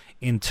squad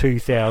in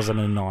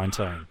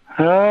 2019?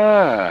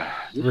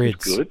 This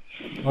Rids, is good.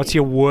 What's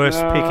your worst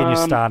pick in your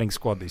starting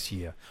squad this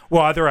year?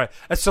 Well, either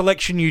a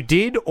selection you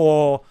did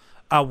or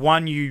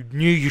one you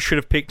knew you should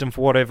have picked and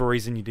for whatever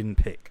reason you didn't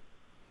pick.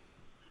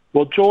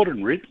 Well,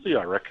 Jordan Ridley,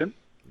 I reckon.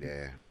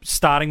 Yeah.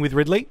 Starting with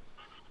Ridley?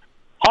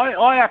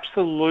 I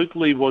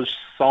absolutely was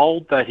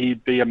sold that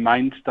he'd be a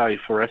mainstay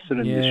for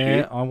Essendon this year.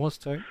 Yeah, I was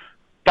too.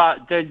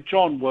 But then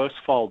John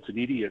Worsfold's an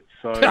idiot,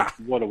 so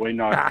what do we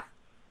know?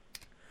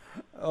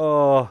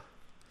 Oh,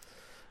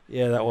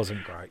 yeah, that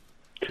wasn't great.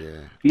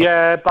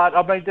 Yeah, but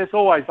I mean,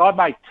 I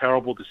make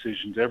terrible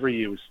decisions every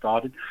year with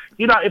started.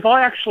 You know, if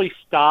I actually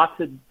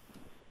started...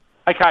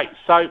 Okay,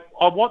 so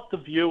I want the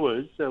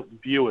viewers,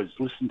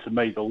 listen to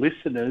me, the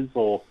listeners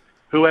or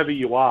whoever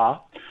you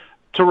are,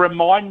 to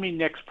remind me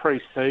next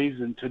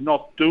pre-season to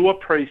not do a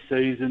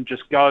pre-season,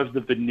 just go over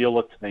the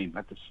vanilla team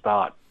at the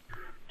start.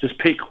 Just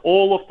pick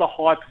all of the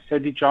high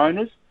percentage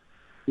owners,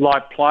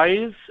 like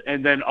players,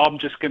 and then I'm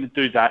just going to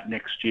do that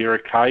next year,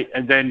 okay?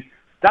 And then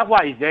that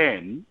way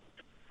then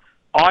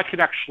I can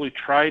actually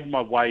trade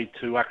my way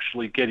to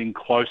actually getting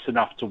close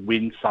enough to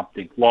win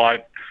something.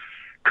 Like,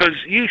 because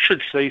you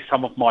should see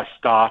some of my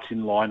starting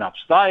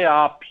lineups. They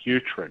are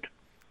putrid.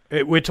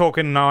 We're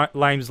talking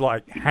names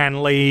like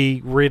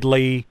Hanley,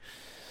 Ridley.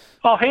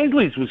 Oh,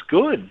 Handley's was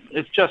good.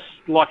 It's just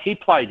like he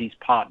played his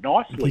part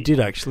nicely. He did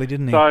actually,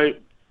 didn't he? So,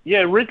 yeah,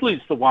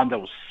 Ridley's the one that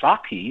was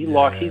sucky. Yeah.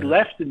 Like, he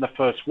left in the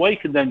first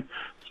week and then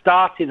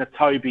start in a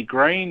Toby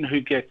Green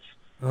who gets,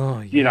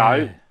 you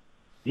know,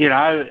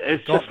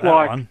 it's Got just that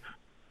like... one.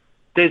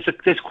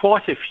 There's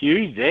quite a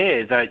few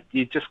there that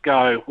you just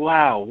go,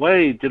 wow,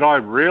 did I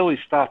really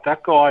start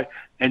that guy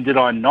and did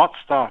I not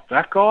start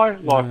that guy?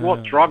 Like,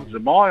 what drugs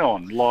am I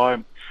on?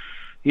 Like,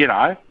 you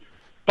know.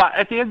 But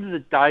at the end of the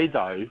day,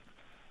 though,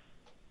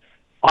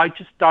 I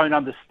just don't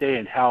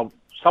understand how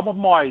some of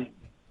my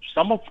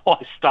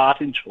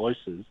starting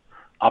choices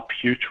are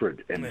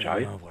putrid,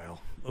 MJ. Oh,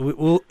 well.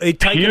 We'll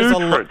take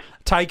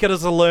it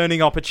as a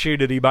learning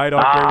opportunity, mate.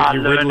 I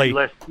agree with you,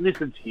 Ridley.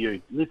 Listen to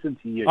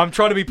you. I'm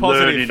trying to be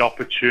positive. Learning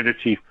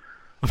opportunity.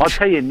 I'll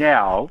tell you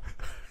now,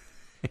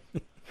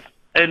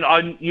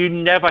 and you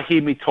never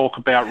hear me talk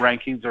about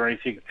rankings or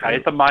anything. Okay,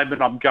 at the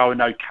moment I'm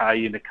going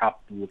okay in a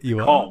couple of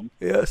comps.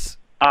 Yes.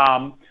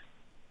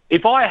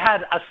 If I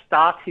had a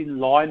starting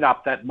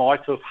lineup that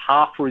might have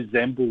half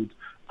resembled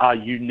a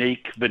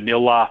unique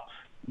vanilla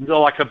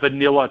like a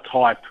vanilla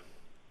type,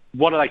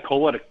 what do they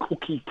call it, a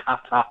cookie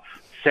cutter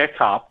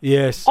setup,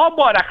 yes, I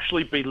might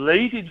actually be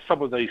leading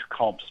some of these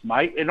comps,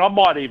 mate, and I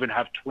might even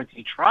have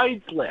 20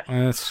 trades left.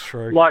 That's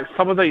true. Like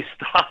some of these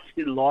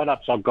starting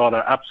lineups, I've got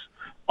to.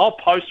 I'll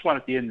post one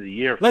at the end of the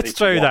year. Let's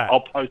do that.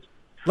 I'll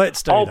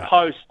post. I'll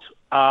post.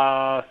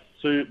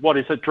 So what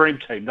is it? Dream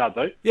Team? No,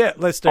 do. Yeah,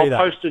 let's do I'll that.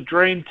 post a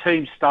Dream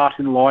Team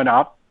starting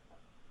lineup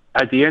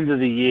at the end of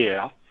the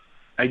year,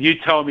 and you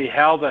tell me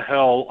how the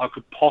hell I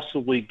could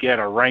possibly get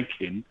a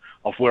ranking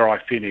of where I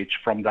finish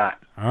from that.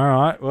 All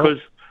right. Well, Because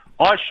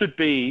I should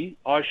be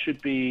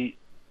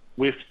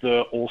with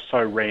the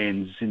also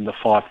Rands in the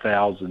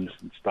 5,000s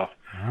and stuff.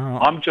 all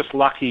right. I'm just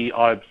lucky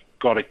I've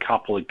got a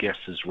couple of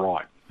guesses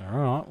right. All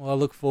right. Well, I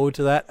look forward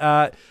to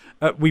that.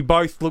 We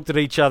both looked at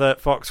each other,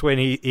 Fox, when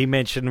he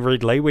mentioned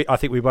Ridley. I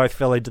think we both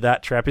fell into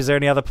that trap. Is there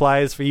any other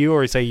players for you,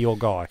 or is he your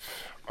guy?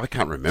 I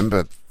can't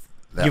remember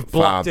that You've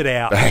blocked far it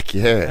out. back.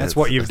 Yeah, That's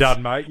what you've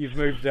done, mate. You've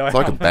moved on. It's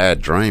like a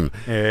bad dream.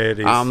 Yeah, it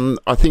is.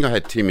 I think I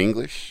had Tim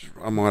English.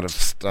 I might have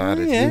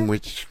started Yeah. him,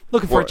 which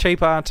Looking for a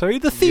cheap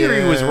R2. The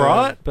theory was Yeah.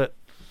 right, but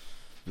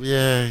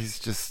yeah, he's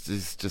just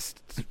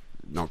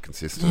not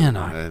consistent. Yeah,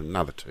 no.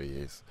 Another 2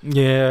 years.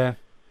 yeah.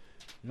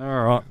 All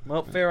right.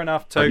 Well, fair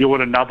enough too. You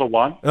want another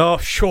one? Oh,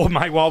 sure,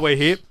 mate. While we're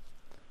here.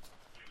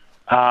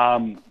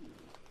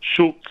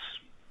 Schultz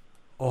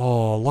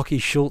Oh, Lockie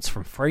Schultz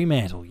from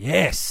Fremantle.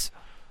 Yes.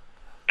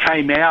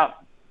 came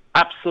out,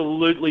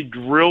 absolutely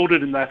drilled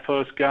it in that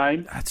first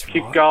game. That's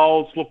Kicked right.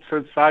 goals, looked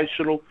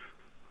sensational.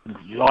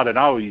 I don't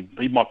know,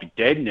 he might be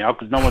dead now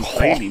because no one's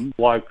seen him.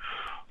 Like,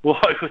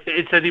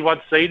 has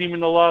anyone seen him in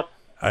the last...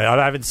 I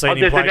haven't seen him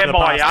there's play an for the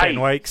past MIA.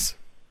 10 weeks.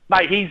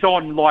 Mate, he's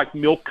on, like,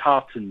 milk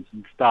cartons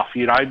and stuff,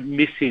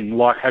 missing,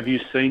 like, have you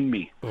seen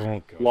me?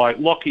 Oh, God. Like,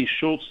 Lockie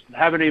Schultz,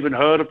 haven't even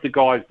heard of the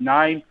guy's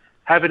name,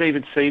 haven't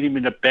even seen him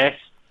in the best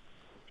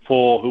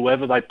for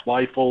whoever they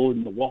play for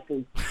in the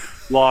waffle.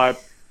 Like,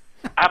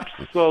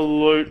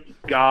 absolute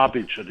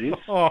garbage it is.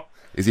 Oh.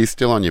 Is he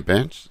still on your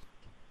bench?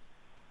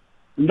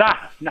 Nah.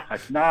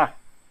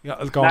 Yeah,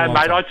 it's gone a No, long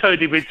mate, time. I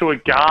turned him into a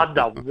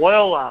gardener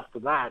well after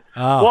that.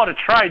 Oh. What a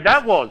trade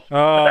that was.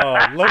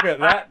 Oh, look at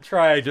that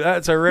trade.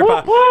 That's a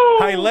ripper. Woo-hoo!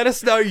 Hey, let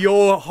us know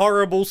your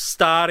horrible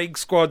starting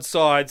squad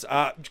sides.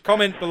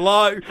 Comment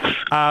below,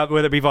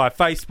 whether it be via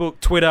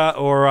Facebook, Twitter,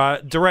 or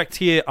direct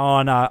here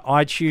on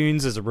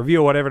iTunes as a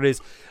review or whatever it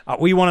is.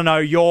 We want to know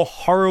your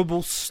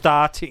horrible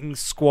starting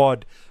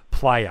squad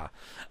player.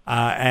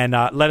 And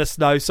let us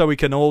know so we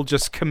can all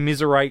just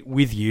commiserate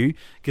with you,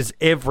 because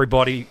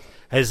everybody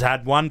has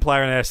had one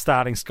player in their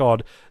starting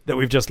squad that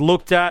we've just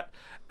looked at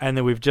and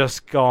then we've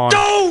just gone,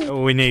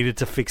 oh, we needed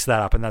to fix that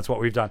up, and that's what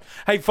we've done.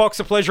 Hey, Fox,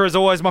 a pleasure as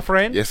always, my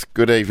friend. Yes,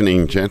 good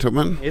evening,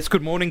 gentlemen. Yes,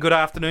 good morning, good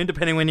afternoon,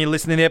 depending when you're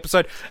listening to the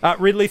episode.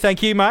 Ridley,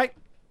 thank you, mate.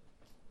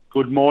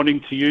 Good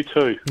morning to you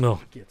too.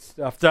 Oh, get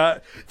stuffed.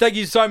 Thank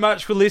you so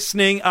much for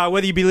listening.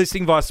 Whether you be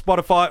listening via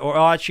Spotify or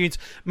iTunes,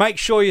 make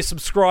sure you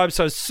subscribe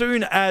so as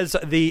soon as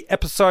the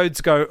episodes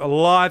go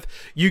live,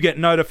 you get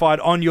notified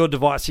on your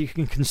device. You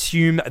can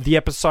consume the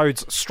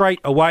episodes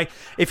straight away.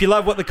 If you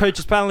love what the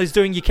Coaches Panel is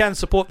doing, you can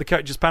support the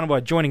Coaches Panel by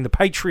joining the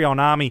Patreon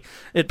army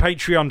at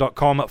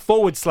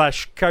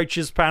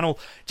patreon.com/Coaches Panel.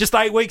 Just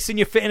 8 weeks in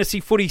your fantasy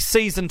footy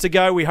season to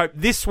go. We hope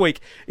this week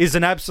is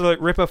an absolute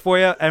ripper for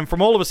you. And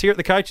from all of us here at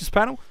the Coaches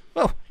Panel,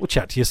 well, we'll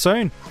chat to you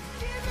soon.